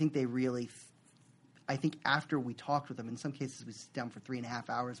 I think they really I think after we talked with them, in some cases we sit down for 3.5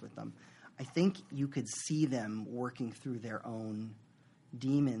 hours with them, I think you could see them working through their own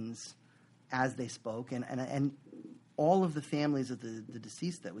demons as they spoke. And all of the families of the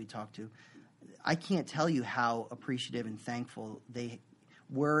deceased that we talked to, I can't tell you how appreciative and thankful they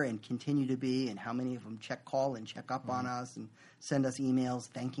were and continue to be, and how many of them call and check up on us and send us emails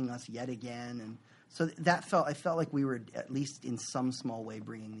thanking us yet again. And so I felt like we were at least in some small way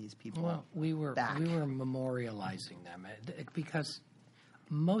bringing these people back. We were memorializing them because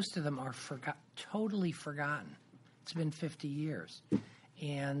most of them are totally forgotten. It's been 50 years.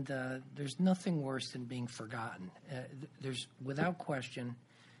 And there's nothing worse than being forgotten. There's, without question,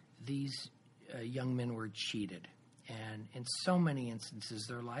 these young men were cheated. And in so many instances,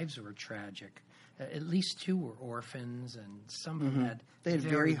 their lives were tragic. at least 2 were orphans, and some of them had They had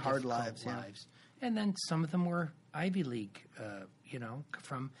very difficult hard lives, yeah. And then some of them were Ivy League,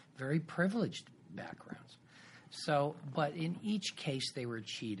 from very privileged backgrounds. So, but in each case, they were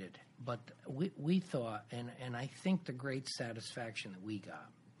cheated. But we thought, and I think the great satisfaction that we got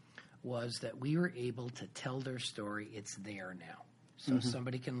was that we were able to tell their story. It's there now. So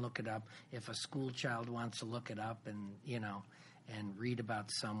somebody can look it up. If a school child wants to look it up and read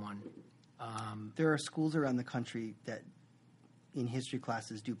about someone. There are schools around the country that in history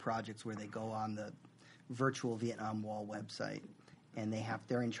classes do projects where they go on the virtual Vietnam Wall website, and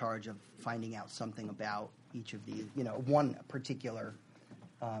they're in charge of finding out something about each of these, one particular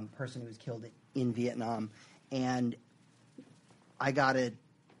person who was killed in Vietnam. And I got an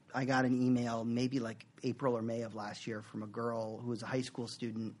email maybe like April or May of last year from a girl who was a high school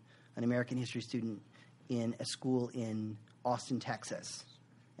student, an American history student in a school in Austin, Texas.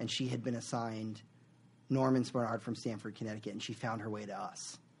 And she had been assigned Norman Sbarnard from Stamford, Connecticut, and she found her way to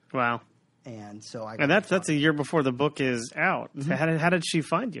us. Wow. And so that's a year before the book is out. Mm-hmm. How did she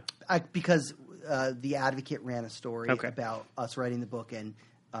find you? Because the Advocate ran a story about us writing the book, and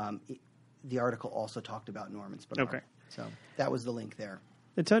the article also talked about Norman Sbarnard. Okay. So that was the link there.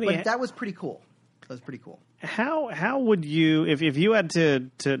 Tony, but that was pretty cool. How would you, if you had to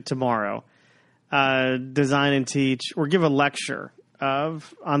tomorrow design and teach or give a lecture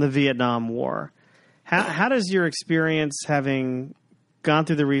on the Vietnam War, how does your experience having gone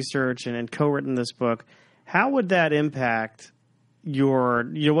through the research and co-written this book, how would that impact what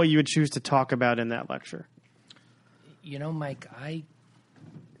you would choose to talk about in that lecture? Mike,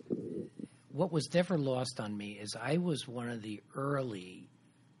 what was never lost on me is I was one of the early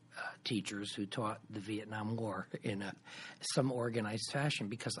teachers who taught the Vietnam War in some organized fashion,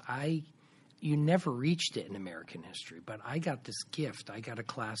 because you never reached it in American history, but I got this gift. I got a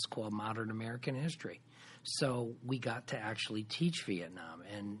class called Modern American History. So we got to actually teach Vietnam.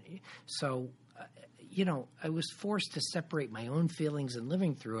 And so, I was forced to separate my own feelings and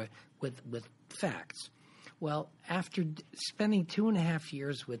living through it with facts. Well, after spending 2.5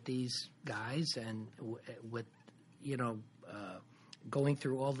 years with these guys and with, going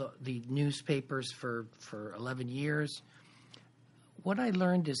through all the newspapers for 11 years, what I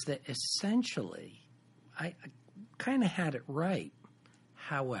learned is that essentially I kind of had it right.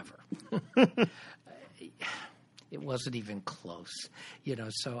 However, it wasn't even close.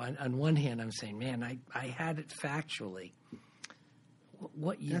 So on one hand, I'm saying, man, I had it factually.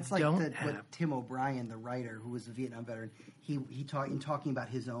 What you That's don't like have. what Tim O'Brien, the writer who was a Vietnam veteran, he talking about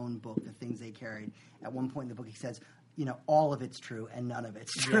his own book, the things they carried. At one point in the book, he says, all of it's true and none of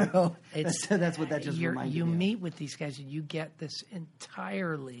it's true. Yeah, that's what that just reminded me. You meet with these guys and you get this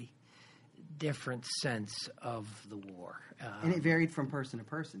entirely different sense of the war. And it varied from person to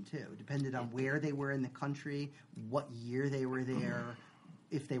person, too. It depended on where they were in the country, what year they were there,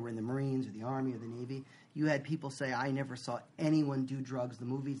 if they were in the Marines or the Army or the Navy. You had people say, I never saw anyone do drugs. The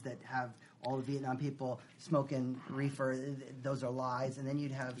movies that have all the Vietnam people smoking reefer, those are lies. And then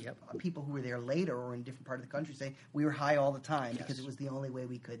you'd have people who were there later or in a different part of the country say, we were high all the time because it was the only way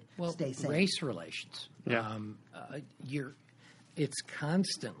we could stay sane. Race relations. Yeah. It's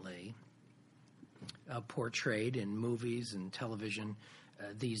constantly portrayed in movies and television,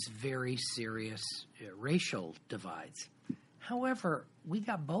 these very serious racial divides. However, we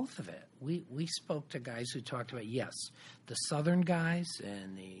got both of it. We spoke to guys who talked about, yes, the Southern guys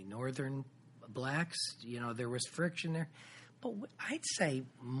and the Northern blacks, there was friction there. But I'd say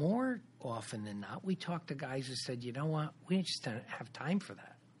more often than not, we talked to guys who said, you know what, we just don't have time for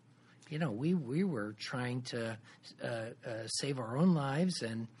that. We were trying to save our own lives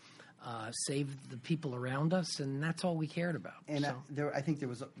and save the people around us, and that's all we cared about. And I think there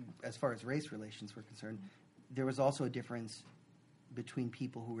was, as far as race relations were concerned, there was also a difference between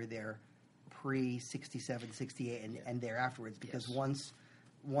people who were there pre-67, 68, and there afterwards, because once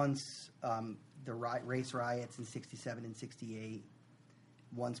the race riots in 67 and 68,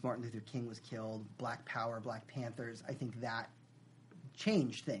 once Martin Luther King was killed, Black Power, Black Panthers, I think that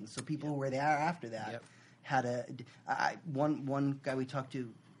changed things. So people who were there after that had one guy we talked to,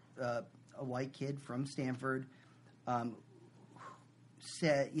 a white kid from Stanford,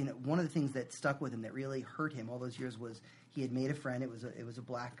 said, one of the things that stuck with him that really hurt him all those years was he had made a friend. It was a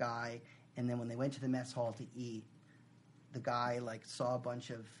black guy, and then when they went to the mess hall to eat, the guy saw a bunch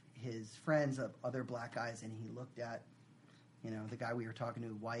of his friends of other black guys, and he looked at the guy we were talking to,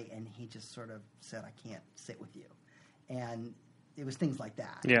 white, and he just sort of said, I can't sit with you. And it was things like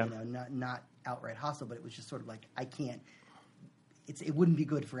that. Yeah. Not outright hostile, but it was just sort of like, I can't. It wouldn't be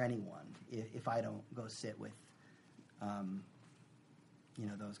good for anyone if I don't go sit with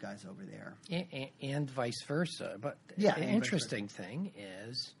those guys over there. And vice versa. But Yeah, the and interesting thing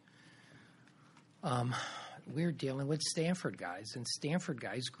is we're dealing with Stanford guys, and Stanford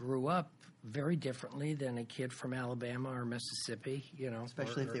guys grew up very differently than a kid from Alabama or Mississippi,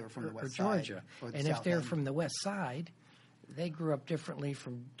 Especially if they were from the West or Side Georgia. or the And if South they're End. from the West Side, they grew up differently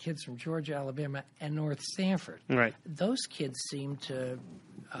from kids from Georgia, Alabama, and North Stanford. Right. Those kids seem to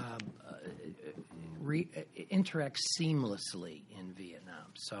interact seamlessly in Vietnam.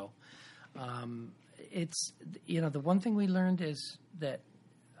 So it's, the one thing we learned is that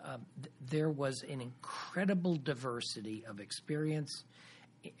there was an incredible diversity of experiences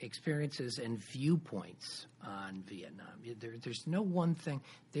and viewpoints on Vietnam. There's no one thing.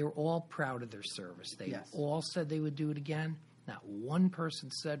 They were all proud of their service. They Yes. all said they would do it again. Not one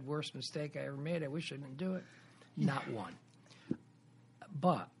person said, worst mistake I ever made, I wish I didn't do it. Not one.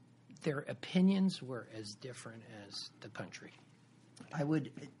 But their opinions were as different as the country. I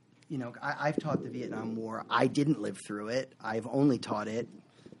would, I've taught the Vietnam War. I didn't live through it. I've only taught it,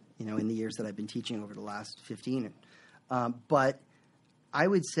 in the years that I've been teaching over the last 15. But I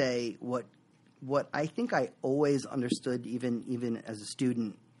would say what I think I always understood, even as a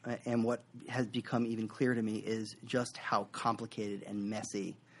student, and what has become even clearer to me is just how complicated and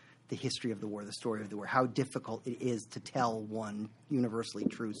messy the history of the war, the story of the war, how difficult it is to tell one universally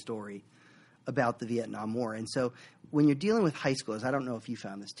true story about the Vietnam War. And so when you're dealing with high schoolers, I don't know if you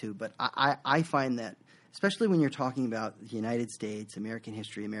found this too, but I find that, especially when you're talking about the United States, American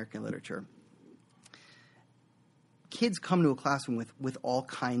history, American literature, kids come to a classroom with all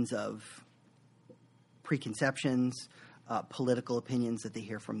kinds of preconceptions, political opinions that they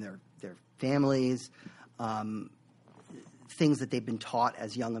hear from their families, things that they've been taught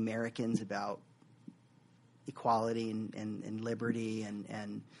as young Americans about equality and liberty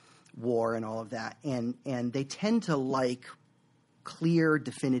and war and all of that. And they tend to like clear,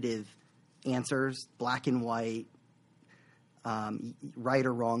 definitive answers, black and white, right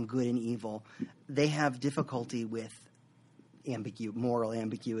or wrong, good and evil. They have difficulty with moral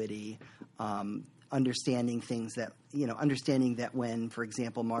ambiguity, understanding things that, understanding that when, for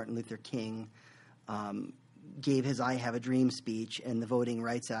example, Martin Luther King gave his I Have a Dream speech and the Voting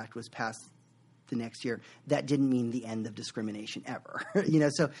Rights Act was passed the next year, that didn't mean the end of discrimination ever.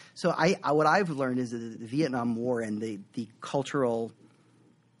 So what I've learned is that the Vietnam War and the cultural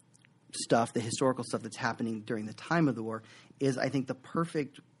stuff, the historical stuff that's happening during the time of the war is, I think, the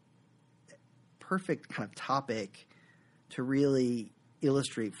perfect kind of topic to really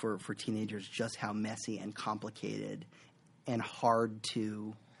illustrate for teenagers just how messy and complicated and hard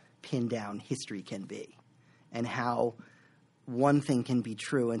to pin down history can be, and how one thing can be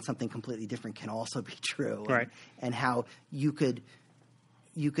true and something completely different can also be true. Right. And how you could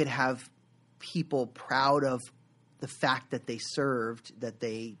have people proud of the fact that they served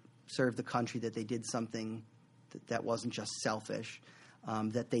the country, that they did something that wasn't just selfish,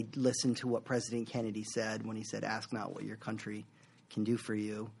 that they listened to what President Kennedy said when he said, ask not what your country can do for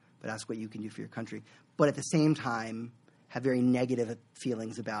you, but ask what you can do for your country. But at the same time, have very negative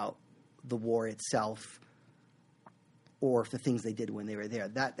feelings about the war itself or the things they did when they were there.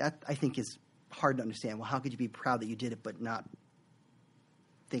 That I think is hard to understand. Well, how could you be proud that you did it but not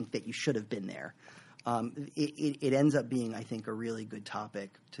think that you should have been there? It ends up being, I think, a really good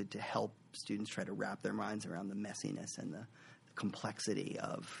topic to help students try to wrap their minds around the messiness and the complexity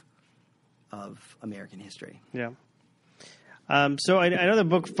of American history. Yeah. So I know the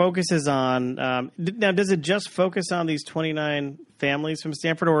book focuses on now. Does it just focus on these 29 families from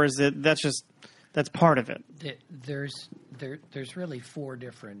Stanford, or is it that's part of it? There's really four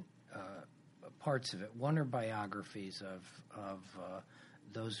different parts of it. One are biographies of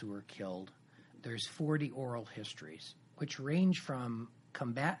those who were killed. There's 40 oral histories, which range from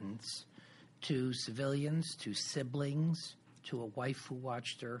combatants to civilians to siblings to a wife who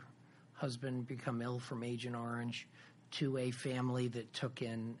watched her husband become ill from Agent Orange to a family that took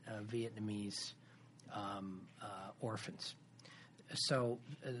in Vietnamese orphans. So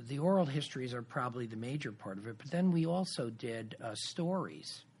the oral histories are probably the major part of it, but then we also did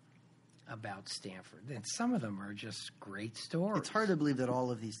stories about Stanford, and some of them are just great stories. It's hard to believe that all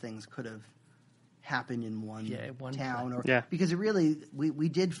of these things could have happened in one town, because it really we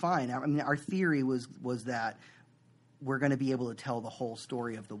did find. I mean, our theory was that we're going to be able to tell the whole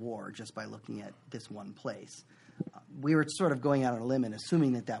story of the war just by looking at this one place. We were sort of going out on a limb and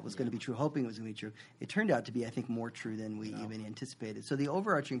assuming that was going to be true, hoping it was going to be true. It turned out to be, I think, more true than we even anticipated. So the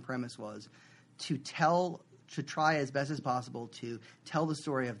overarching premise was to try as best as possible to tell the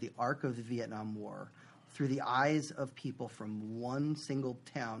story of the arc of the Vietnam War through the eyes of people from one single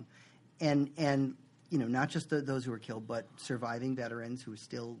town. And not just those who were killed, but surviving veterans who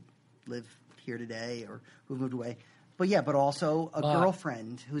still live here today or who've moved away. But also a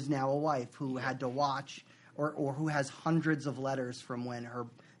girlfriend who's now a wife who had to watch or who has hundreds of letters from when her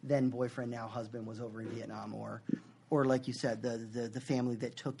then boyfriend, now husband, was over in Vietnam, or like you said, the family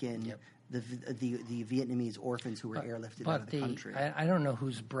that took in the Vietnamese orphans who were airlifted out of the country. I don't know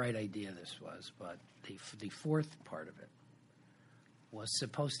whose bright idea this was, but the fourth part of it was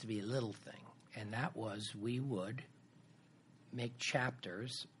supposed to be a little thing, and that was we would make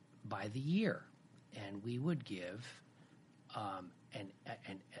chapters by the year, and we would give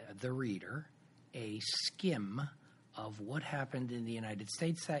the reader a skim of what happened in the United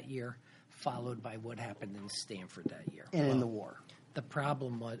States that year, followed by what happened in Stanford that year. And in the war. The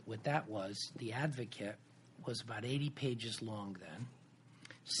problem with that was the Advocate was about 80 pages long then,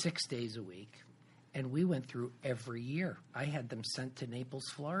 6 days a week, and we went through every year. I had them sent to Naples,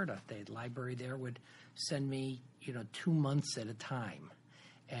 Florida. The library there would send me, 2 months at a time.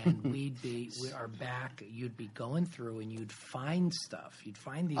 And we are back. You'd be going through and you'd find stuff. You'd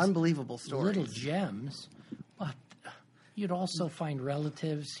find these unbelievable stories, little gems, but you'd also find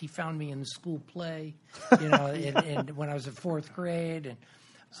relatives. He found me in the school play, and when I was in fourth grade. And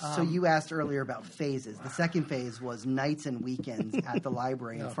so you asked earlier about phases. The second phase was nights and weekends at the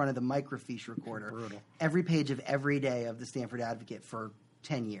library in front of the microfiche recorder. Brutal. Every page of every day of the Stanford Advocate for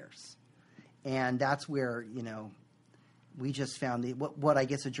 10 years. And that's where, we just found what I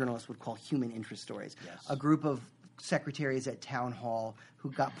guess a journalist would call human interest stories. Yes. A group of secretaries at town hall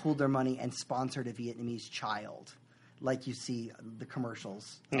who pooled their money and sponsored a Vietnamese child, like you see the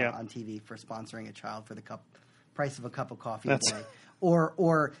commercials on TV for sponsoring a child for the price of a cup of coffee a day.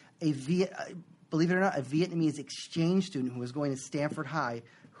 Or believe it or not, a Vietnamese exchange student who was going to Stanford High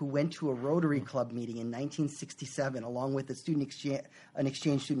who went to a Rotary Club meeting in 1967 along with an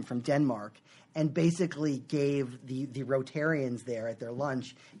exchange student from Denmark, and basically gave the Rotarians there at their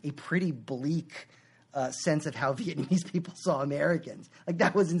lunch a pretty bleak sense of how Vietnamese people saw Americans. Like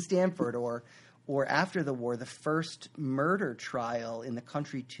that was in Stanford. Or after the war, the first murder trial in the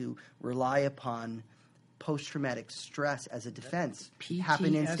country to rely upon post-traumatic stress as a defense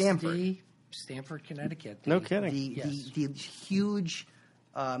happened in Stanford. Stanford, Connecticut. No kidding. The huge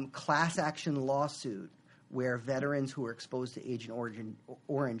class action lawsuit where veterans who were exposed to Agent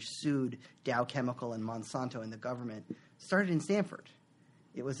Orange sued Dow Chemical and Monsanto and the government started in Stanford.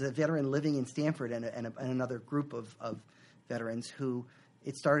 It was a veteran living in Stanford and another group of veterans who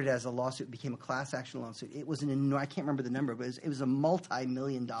it started as a lawsuit, became a class action lawsuit. It was I can't remember the number, but it was a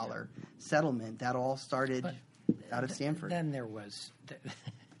multi-million-dollar settlement that all started out of Stanford. Then there was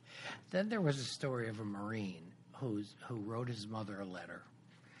a story of a Marine who wrote his mother a letter,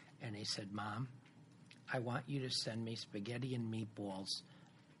 and he said, "Mom, I want you to send me spaghetti and meatballs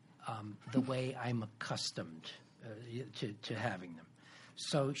the way I'm accustomed to having them."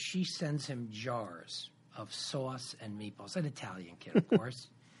 So she sends him jars of sauce and meatballs, an Italian kid, of course.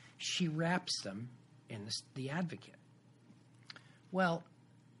 She wraps them in the Advocate. Well,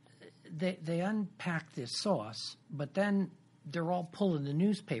 they unpack this sauce, but then they're all pulling the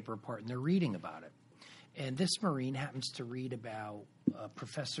newspaper apart and they're reading about it. And this Marine happens to read about a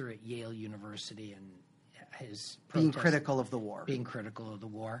professor at Yale University and his being critical of the war.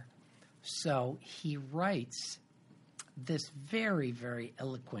 So he writes this very, very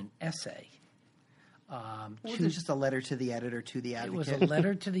eloquent essay. It was just a letter to the editor, to the Advocate. It was a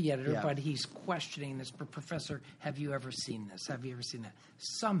letter to the editor, but he's questioning this. Professor, have you ever seen this? Have you ever seen that?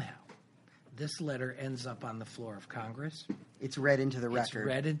 Somehow, this letter ends up on the floor of Congress. It's read into the record. It's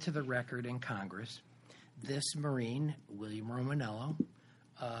read into the record in Congress. This Marine, William Romanello,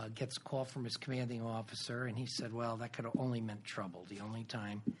 gets a call from his commanding officer, and he said, well, that could have only meant trouble the only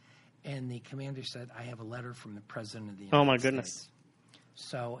time. And the commander said, I have a letter from the President of the United States. Oh, my goodness.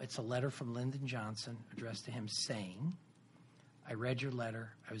 So it's a letter from Lyndon Johnson addressed to him saying, I read your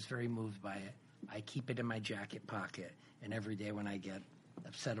letter. I was very moved by it. I keep it in my jacket pocket, and every day when I get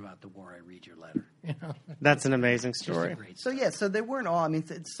upset about the war, I read your letter. That's an amazing story. So they weren't all. I mean,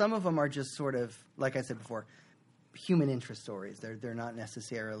 some of them are just sort of, like I said before, human interest stories. They're not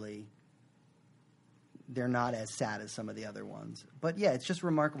necessarily. They're not as sad as some of the other ones. But yeah, it's just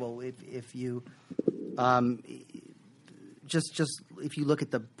remarkable if you. Just if you look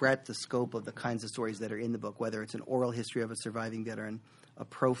at the breadth, the scope of the kinds of stories that are in the book, whether it's an oral history of a surviving veteran, a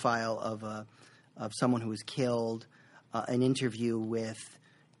profile of someone who was killed, an interview with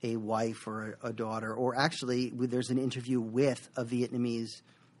a wife or a daughter, or actually there's an interview with a Vietnamese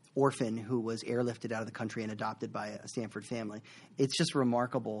orphan who was airlifted out of the country and adopted by a Stanford family. It's just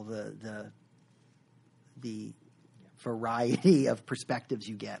remarkable the variety of perspectives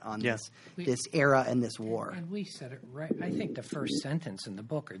you get on this era and this war. And we said it right. I think the first sentence in the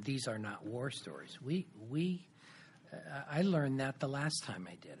book are, "These are not war stories." I learned that the last time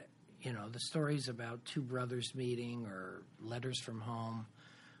I did it. You know, the stories about two brothers meeting or letters from home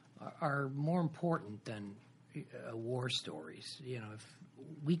are more important than war stories. You know, if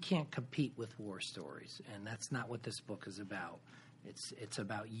we can't compete with war stories, and that's not what this book is about. It's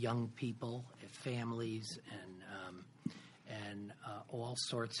about young people, families, and all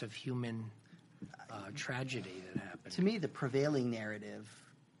sorts of human tragedy that happened. To me, the prevailing narrative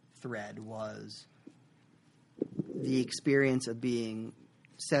thread was the experience of being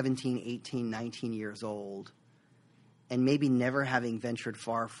 17, 18, 19 years old and maybe never having ventured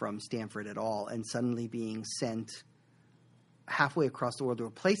far from Stanford at all, and suddenly being sent halfway across the world to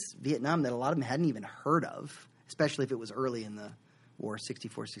a place, Vietnam, that a lot of them hadn't even heard of, especially if it was early in the war,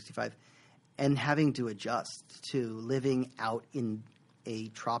 64, 65, and having to adjust to living out in a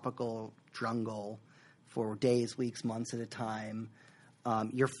tropical jungle for days, weeks, months at a time.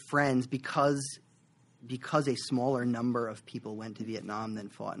 Your friends, because a smaller number of people went to Vietnam than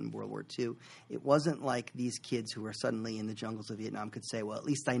fought in World War II, it wasn't like these kids who were suddenly in the jungles of Vietnam could say, well, at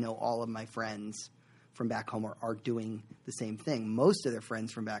least I know all of my friends from back home are doing the same thing. Most of their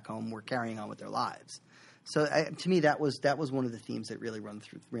friends from back home were carrying on with their lives. So to me, that was one of the themes that really ran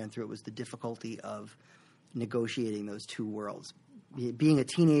through it, was the difficulty of negotiating those two worlds. Being a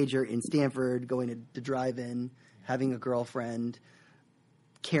teenager in Stanford, going to the drive-in, having a girlfriend,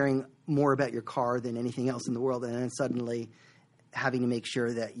 caring more about your car than anything else in the world, and then suddenly having to make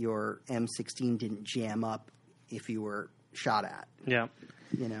sure that your M16 didn't jam up if you were shot at. Yeah.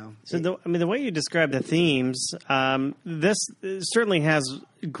 You know. So the way you describe the themes, this certainly has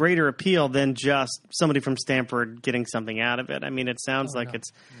greater appeal than just somebody from Stanford getting something out of it. I mean, it sounds like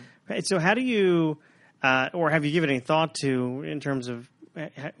it's right. So how do you, or have you given any thought to, in terms of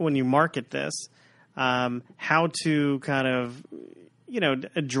when you market this, how to kind of,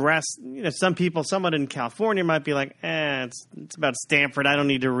 address, someone in California might be like, it's about Stanford, I don't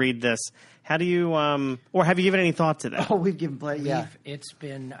need to read this. How do you, or have you given any thought to that? Oh, we've given plenty, yeah. It's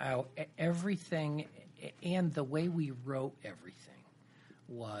been everything, and the way we wrote everything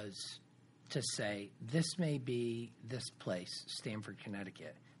was to say, this may be this place, Stamford,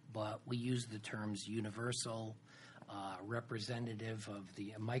 Connecticut, but we use the terms universal, representative of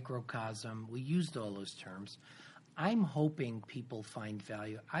the microcosm. We used all those terms. I'm hoping people find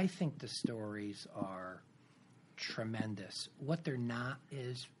value. I think the stories are tremendous. What they're not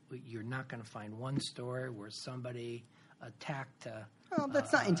is, you're not going to find one story where somebody attacked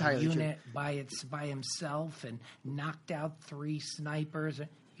that's not entirely a unit by himself and knocked out 3 snipers.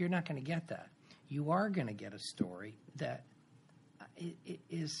 You're not going to get that. You are going to get a story that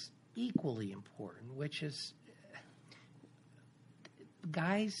is equally important, which is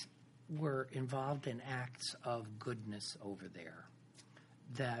guys were involved in acts of goodness over there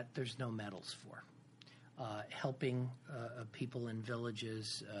that there's no medals for. Helping people in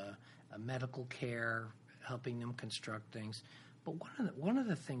villages, medical care, helping them construct things. But one of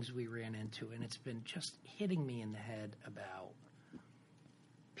the things we ran into, and it's been just hitting me in the head about,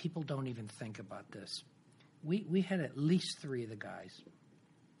 people don't even think about this. We had at least 3 of the guys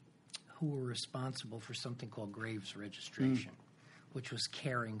who were responsible for something called graves registration, which was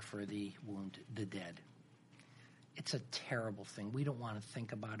caring for the dead. It's a terrible thing. We don't want to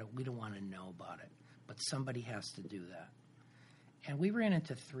think about it. We don't want to know about it. But somebody has to do that. And we ran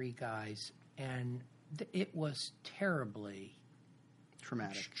into 3 guys, and it was terribly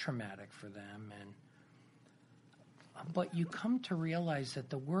traumatic for them. But you come to realize that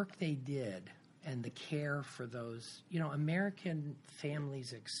the work they did and the care for those, American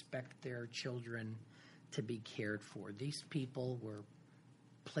families expect their children to be cared for. These people were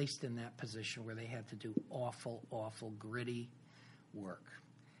placed in that position where they had to do awful, awful, gritty work.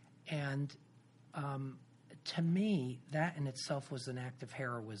 And to me, that in itself was an act of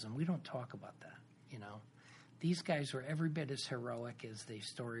heroism. We don't talk about that, These guys were every bit as heroic as the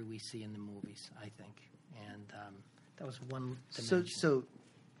story we see in the movies, I think. And that was one dimension. So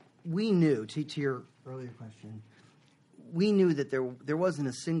we knew, to your earlier question, we knew that there wasn't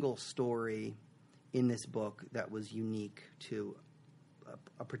a single story in this book that was unique to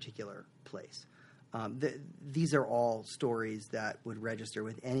a particular place. These are all stories that would register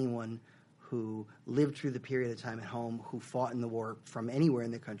with anyone who lived through the period of time at home, who fought in the war from anywhere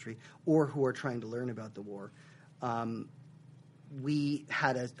in the country, or who are trying to learn about the war. We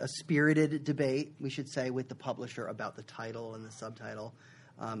had a spirited debate, we should say, with the publisher about the title and the subtitle.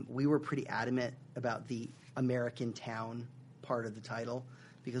 We were pretty adamant about the American town part of the title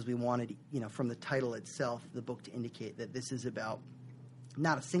because we wanted, from the title itself, the book to indicate that this is about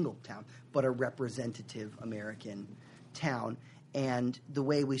not a single town, but a representative American town. And the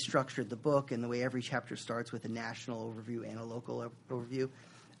way we structured the book and the way every chapter starts with a national overview and a local overview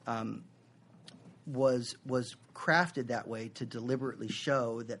was crafted that way to deliberately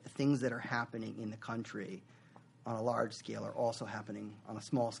show that the things that are happening in the country on a large scale are also happening on a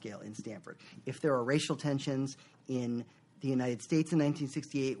small scale in Stanford. If there are racial tensions in the United States in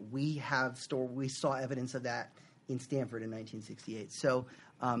 1968, we saw evidence of that in Stanford in 1968. So,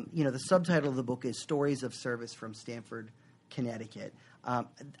 the subtitle of the book is Stories of Service from Stanford, Connecticut.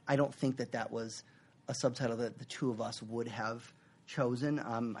 I don't think that was a subtitle that the two of us would have chosen.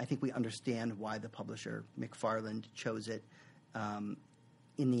 I think we understand why the publisher, McFarland, chose it.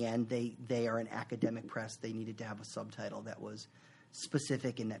 In the end, they are an academic press. They needed to have a subtitle that was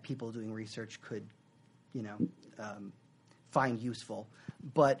specific and that people doing research could, find useful.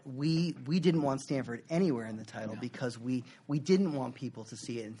 But we didn't want Stanford anywhere in the title because we didn't want people to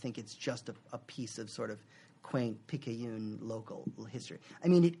see it and think it's just a piece of sort of quaint, picayune local history. I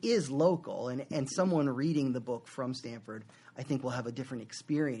mean, it is local, and someone reading the book from Stanford, I think, will have a different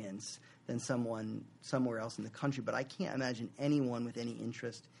experience than someone somewhere else in the country. But I can't imagine anyone with any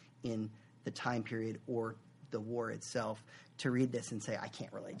interest in the time period or the war itself to read this and say, I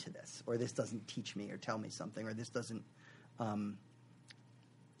can't relate to this, or this doesn't teach me or tell me something, or this doesn't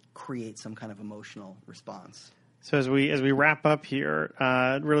create some kind of emotional response. So as we wrap up here,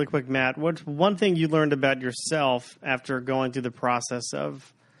 really quick, Matt, what's one thing you learned about yourself after going through the process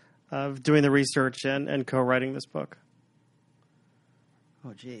of doing the research and co-writing this book?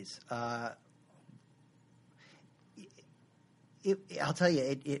 Oh, geez. I'll tell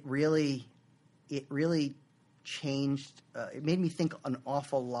you, it really changed. It made me think an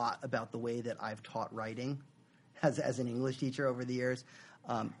awful lot about the way that I've taught writing as an English teacher over the years.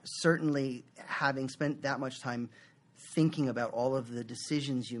 Certainly, having spent that much time thinking about all of the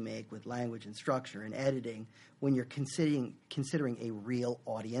decisions you make with language and structure and editing when you're considering a real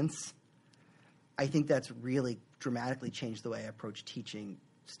audience, I think that's really dramatically changed the way I approach teaching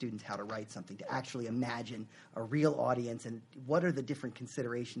students how to write something, to actually imagine a real audience and what are the different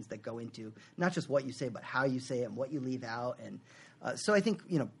considerations that go into not just what you say, but how you say it and what you leave out. And so I think,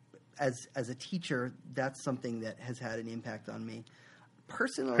 as a teacher, that's something that has had an impact on me.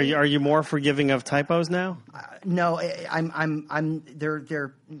 Personally, are you more forgiving of typos now? No, I'm.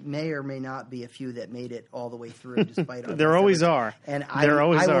 There may or may not be a few that made it all the way through, despite there always are, and I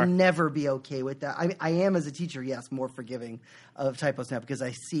will never be okay with that. I am, as a teacher, yes, more forgiving of typos now because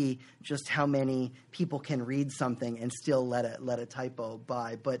I see just how many people can read something and still let a typo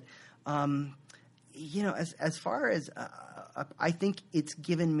by. But as far as I think it's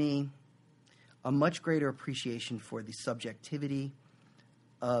given me a much greater appreciation for the subjectivity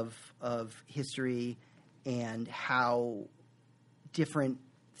of history and how different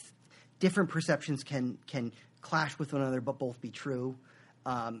perceptions can clash with one another but both be true.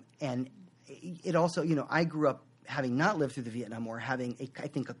 And it also, I grew up having not lived through the Vietnam War, having I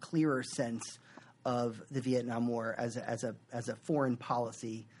think a clearer sense of the Vietnam War as a foreign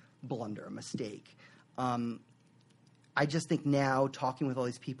policy blunder, a mistake. I just think now, talking with all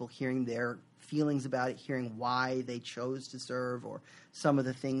these people, hearing their feelings about it, hearing why they chose to serve, or some of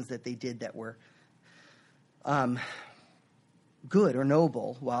the things that they did that were good or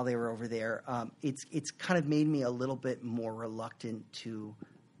noble while they were over there, it's kind of made me a little bit more reluctant to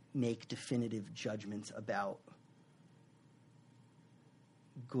make definitive judgments about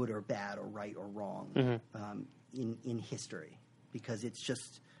good or bad or right or wrong in history, because it's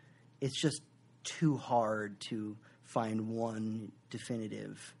just too hard to find one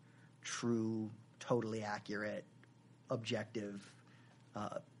definitive, true, totally accurate, objective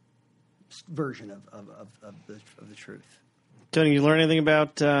version of the truth. Tony, you learn anything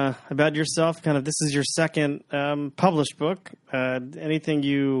about yourself? Kind of, this is your second published book. Anything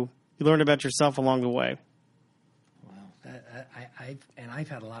you learned about yourself along the way? Well, I've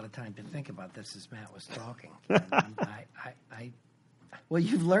had a lot of time to think about this as Matt was talking. Well,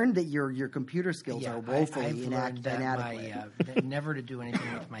 you've learned that your computer skills are woefully inadequate. Never to do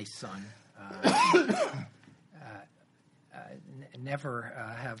anything with my son. Never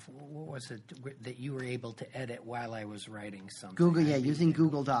have. What was it that you were able to edit while I was writing something? Google, using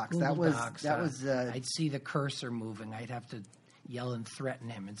Google Docs. Google Docs. I'd see the cursor moving. I'd have to yell and threaten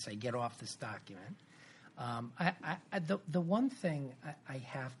him and say, "Get off this document." The one thing I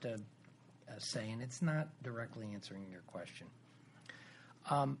have to say, and it's not directly answering your question.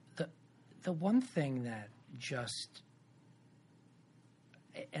 The one thing that just,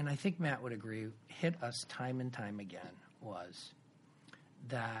 and I think Matt would agree, hit us time and time again was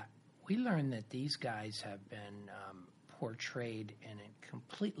that we learned that these guys have been portrayed in a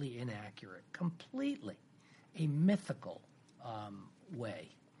completely inaccurate, completely a mythical way,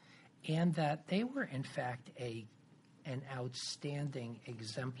 and that they were, in fact, an outstanding,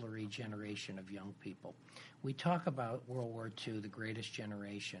 exemplary generation of young people. We talk about World War II, the greatest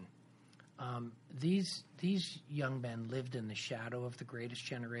generation. These young men lived in the shadow of the greatest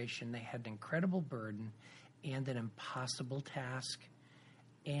generation. They had an incredible burden and an impossible task,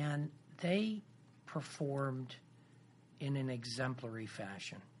 and they performed in an exemplary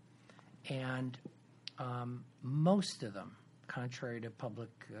fashion. And most of them, contrary to public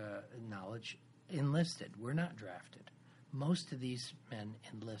knowledge, enlisted. Were not drafted. Most of these men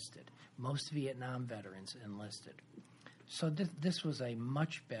enlisted. Most Vietnam veterans enlisted. So this was a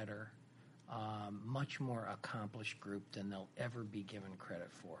much better, much more accomplished group than they'll ever be given credit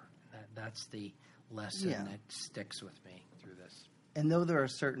for. That's the lesson that sticks with me through this. And though there are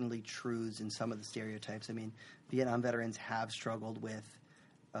certainly truths in some of the stereotypes, I mean, Vietnam veterans have struggled with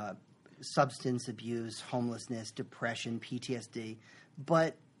substance abuse, homelessness, depression, PTSD.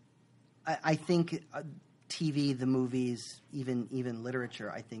 But I think TV, the movies, even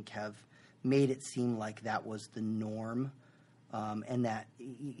literature, I think have made it seem like that was the norm. And that,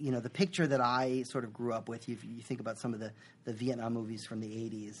 you know, the picture that I sort of grew up with, you think about some of the Vietnam movies from the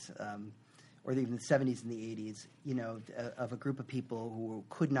 80s, or even the 70s and the 80s, you know, of a group of people who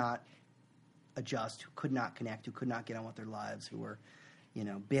could not adjust, who could not connect, who could not get on with their lives, who were, you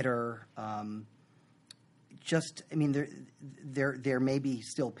know, bitter. I mean, there may be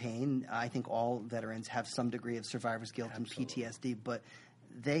still pain. I think all veterans have some degree of survivor's guilt and PTSD, but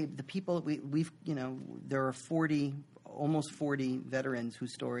the people we've, you know, there are almost 40 veterans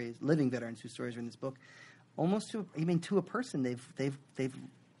living veterans whose stories are in this book. To a person, they've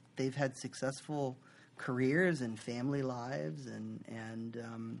had successful careers and family lives, and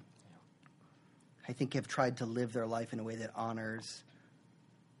I think have tried to live their life in a way that honors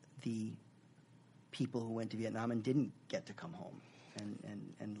the people who went to Vietnam and didn't get to come home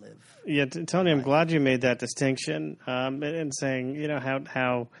and live. Yeah, Tony, I'm glad you made that distinction, and saying, you know,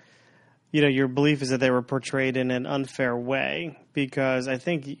 how you know, your belief is that they were portrayed in an unfair way, because I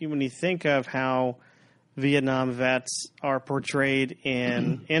think when you think of how Vietnam vets are portrayed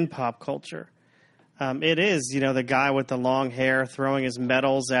in pop culture, it is, you know, the guy with the long hair throwing his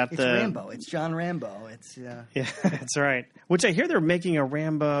medals at it's Rambo. It's John Rambo. It's yeah, that's right. Which I hear they're making a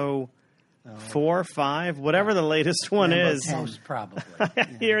Rambo 4, 5, whatever the latest one Rambo is. 10. Most probably. I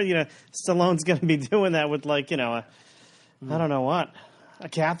hear, you know, Stallone's going to be doing that with, like, you know, I don't know what, a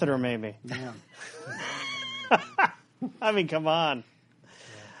catheter maybe. Yeah. I mean, come on.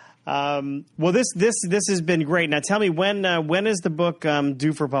 Well, this has been great. Now, tell me, when is the book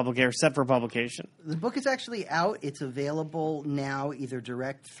due for publication or set for publication? The book is actually out. It's available now, either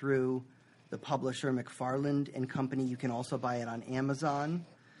direct through the publisher McFarland and Company. You can also buy it on Amazon.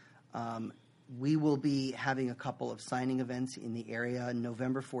 We will be having a couple of signing events in the area.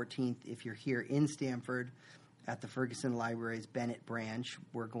 November 14th, if you're here in Stamford, at the Ferguson Library's Bennett branch,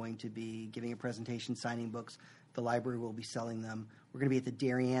 we're going to be giving a presentation, signing books. The library will be selling them. We're going to be at the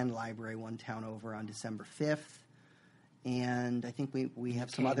Darien Library, one town over, on December 5th. And I think we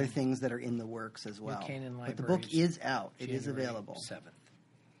have some other things that are in the works as well. But the book is out. It is available. 7th.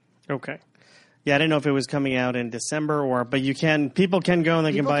 Okay. Yeah, I didn't know if it was coming out in December but people can go and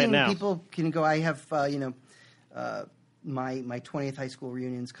they can buy it now. People can go. I have, my 20th high school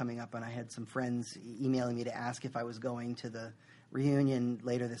reunion's coming up, and I had some friends emailing me to ask if I was going to the reunion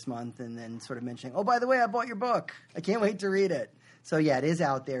later this month, and then sort of mentioning, oh, by the way, I bought your book. I can't wait to read it. So, yeah, it is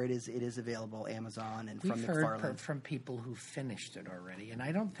out there. It is available, Amazon and from McFarland. We've heard from people who finished it already, and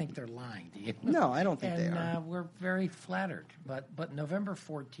I don't think they're lying, do you? No, I don't think they are. And we're very flattered. But November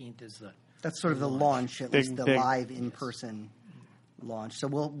 14th is that's sort of the launch, at least the live in-person launch. So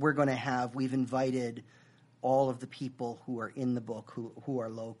we've invited all of the people who are in the book who are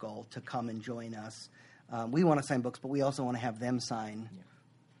local to come and join us. We want to sign books, but we also want to have them sign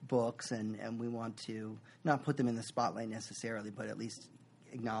books, and we want to not put them in the spotlight necessarily, but at least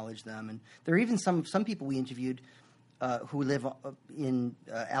acknowledge them. And there are even some people we interviewed who live in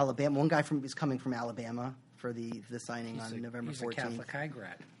Alabama. One guy is coming from Alabama for the signing on November 14th. He's a Catholic high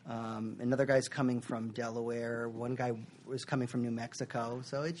grad. Another guy's coming from Delaware. One guy was coming from New Mexico.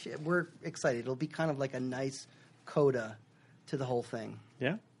 So we're excited. It'll be kind of like a nice coda to the whole thing.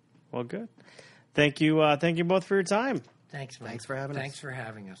 Yeah. Well, good. Thank you both for your time. Thanks, Mike. Thanks for having us. Thanks for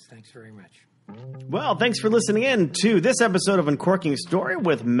having us. Thanks very much. Well, thanks for listening in to this episode of Uncorking Story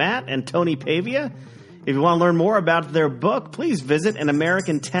with Matt and Tony Pavia. If you want to learn more about their book, please visit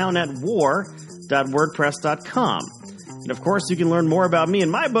AnAmericanTownAtWar.wordpress.com. And of course, you can learn more about me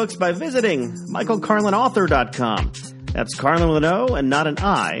and my books by visiting michaelcarlinauthor.com. That's Carlin with an O and not an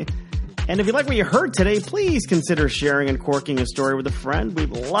I. And if you like what you heard today, please consider sharing Uncorking a Story with a friend. We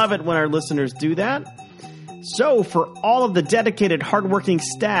love it when our listeners do that. So, for all of the dedicated, hardworking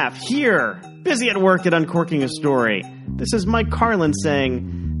staff here, busy at work at Uncorking a Story, this is Mike Carlin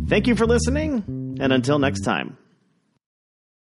saying thank you for listening, and until next time.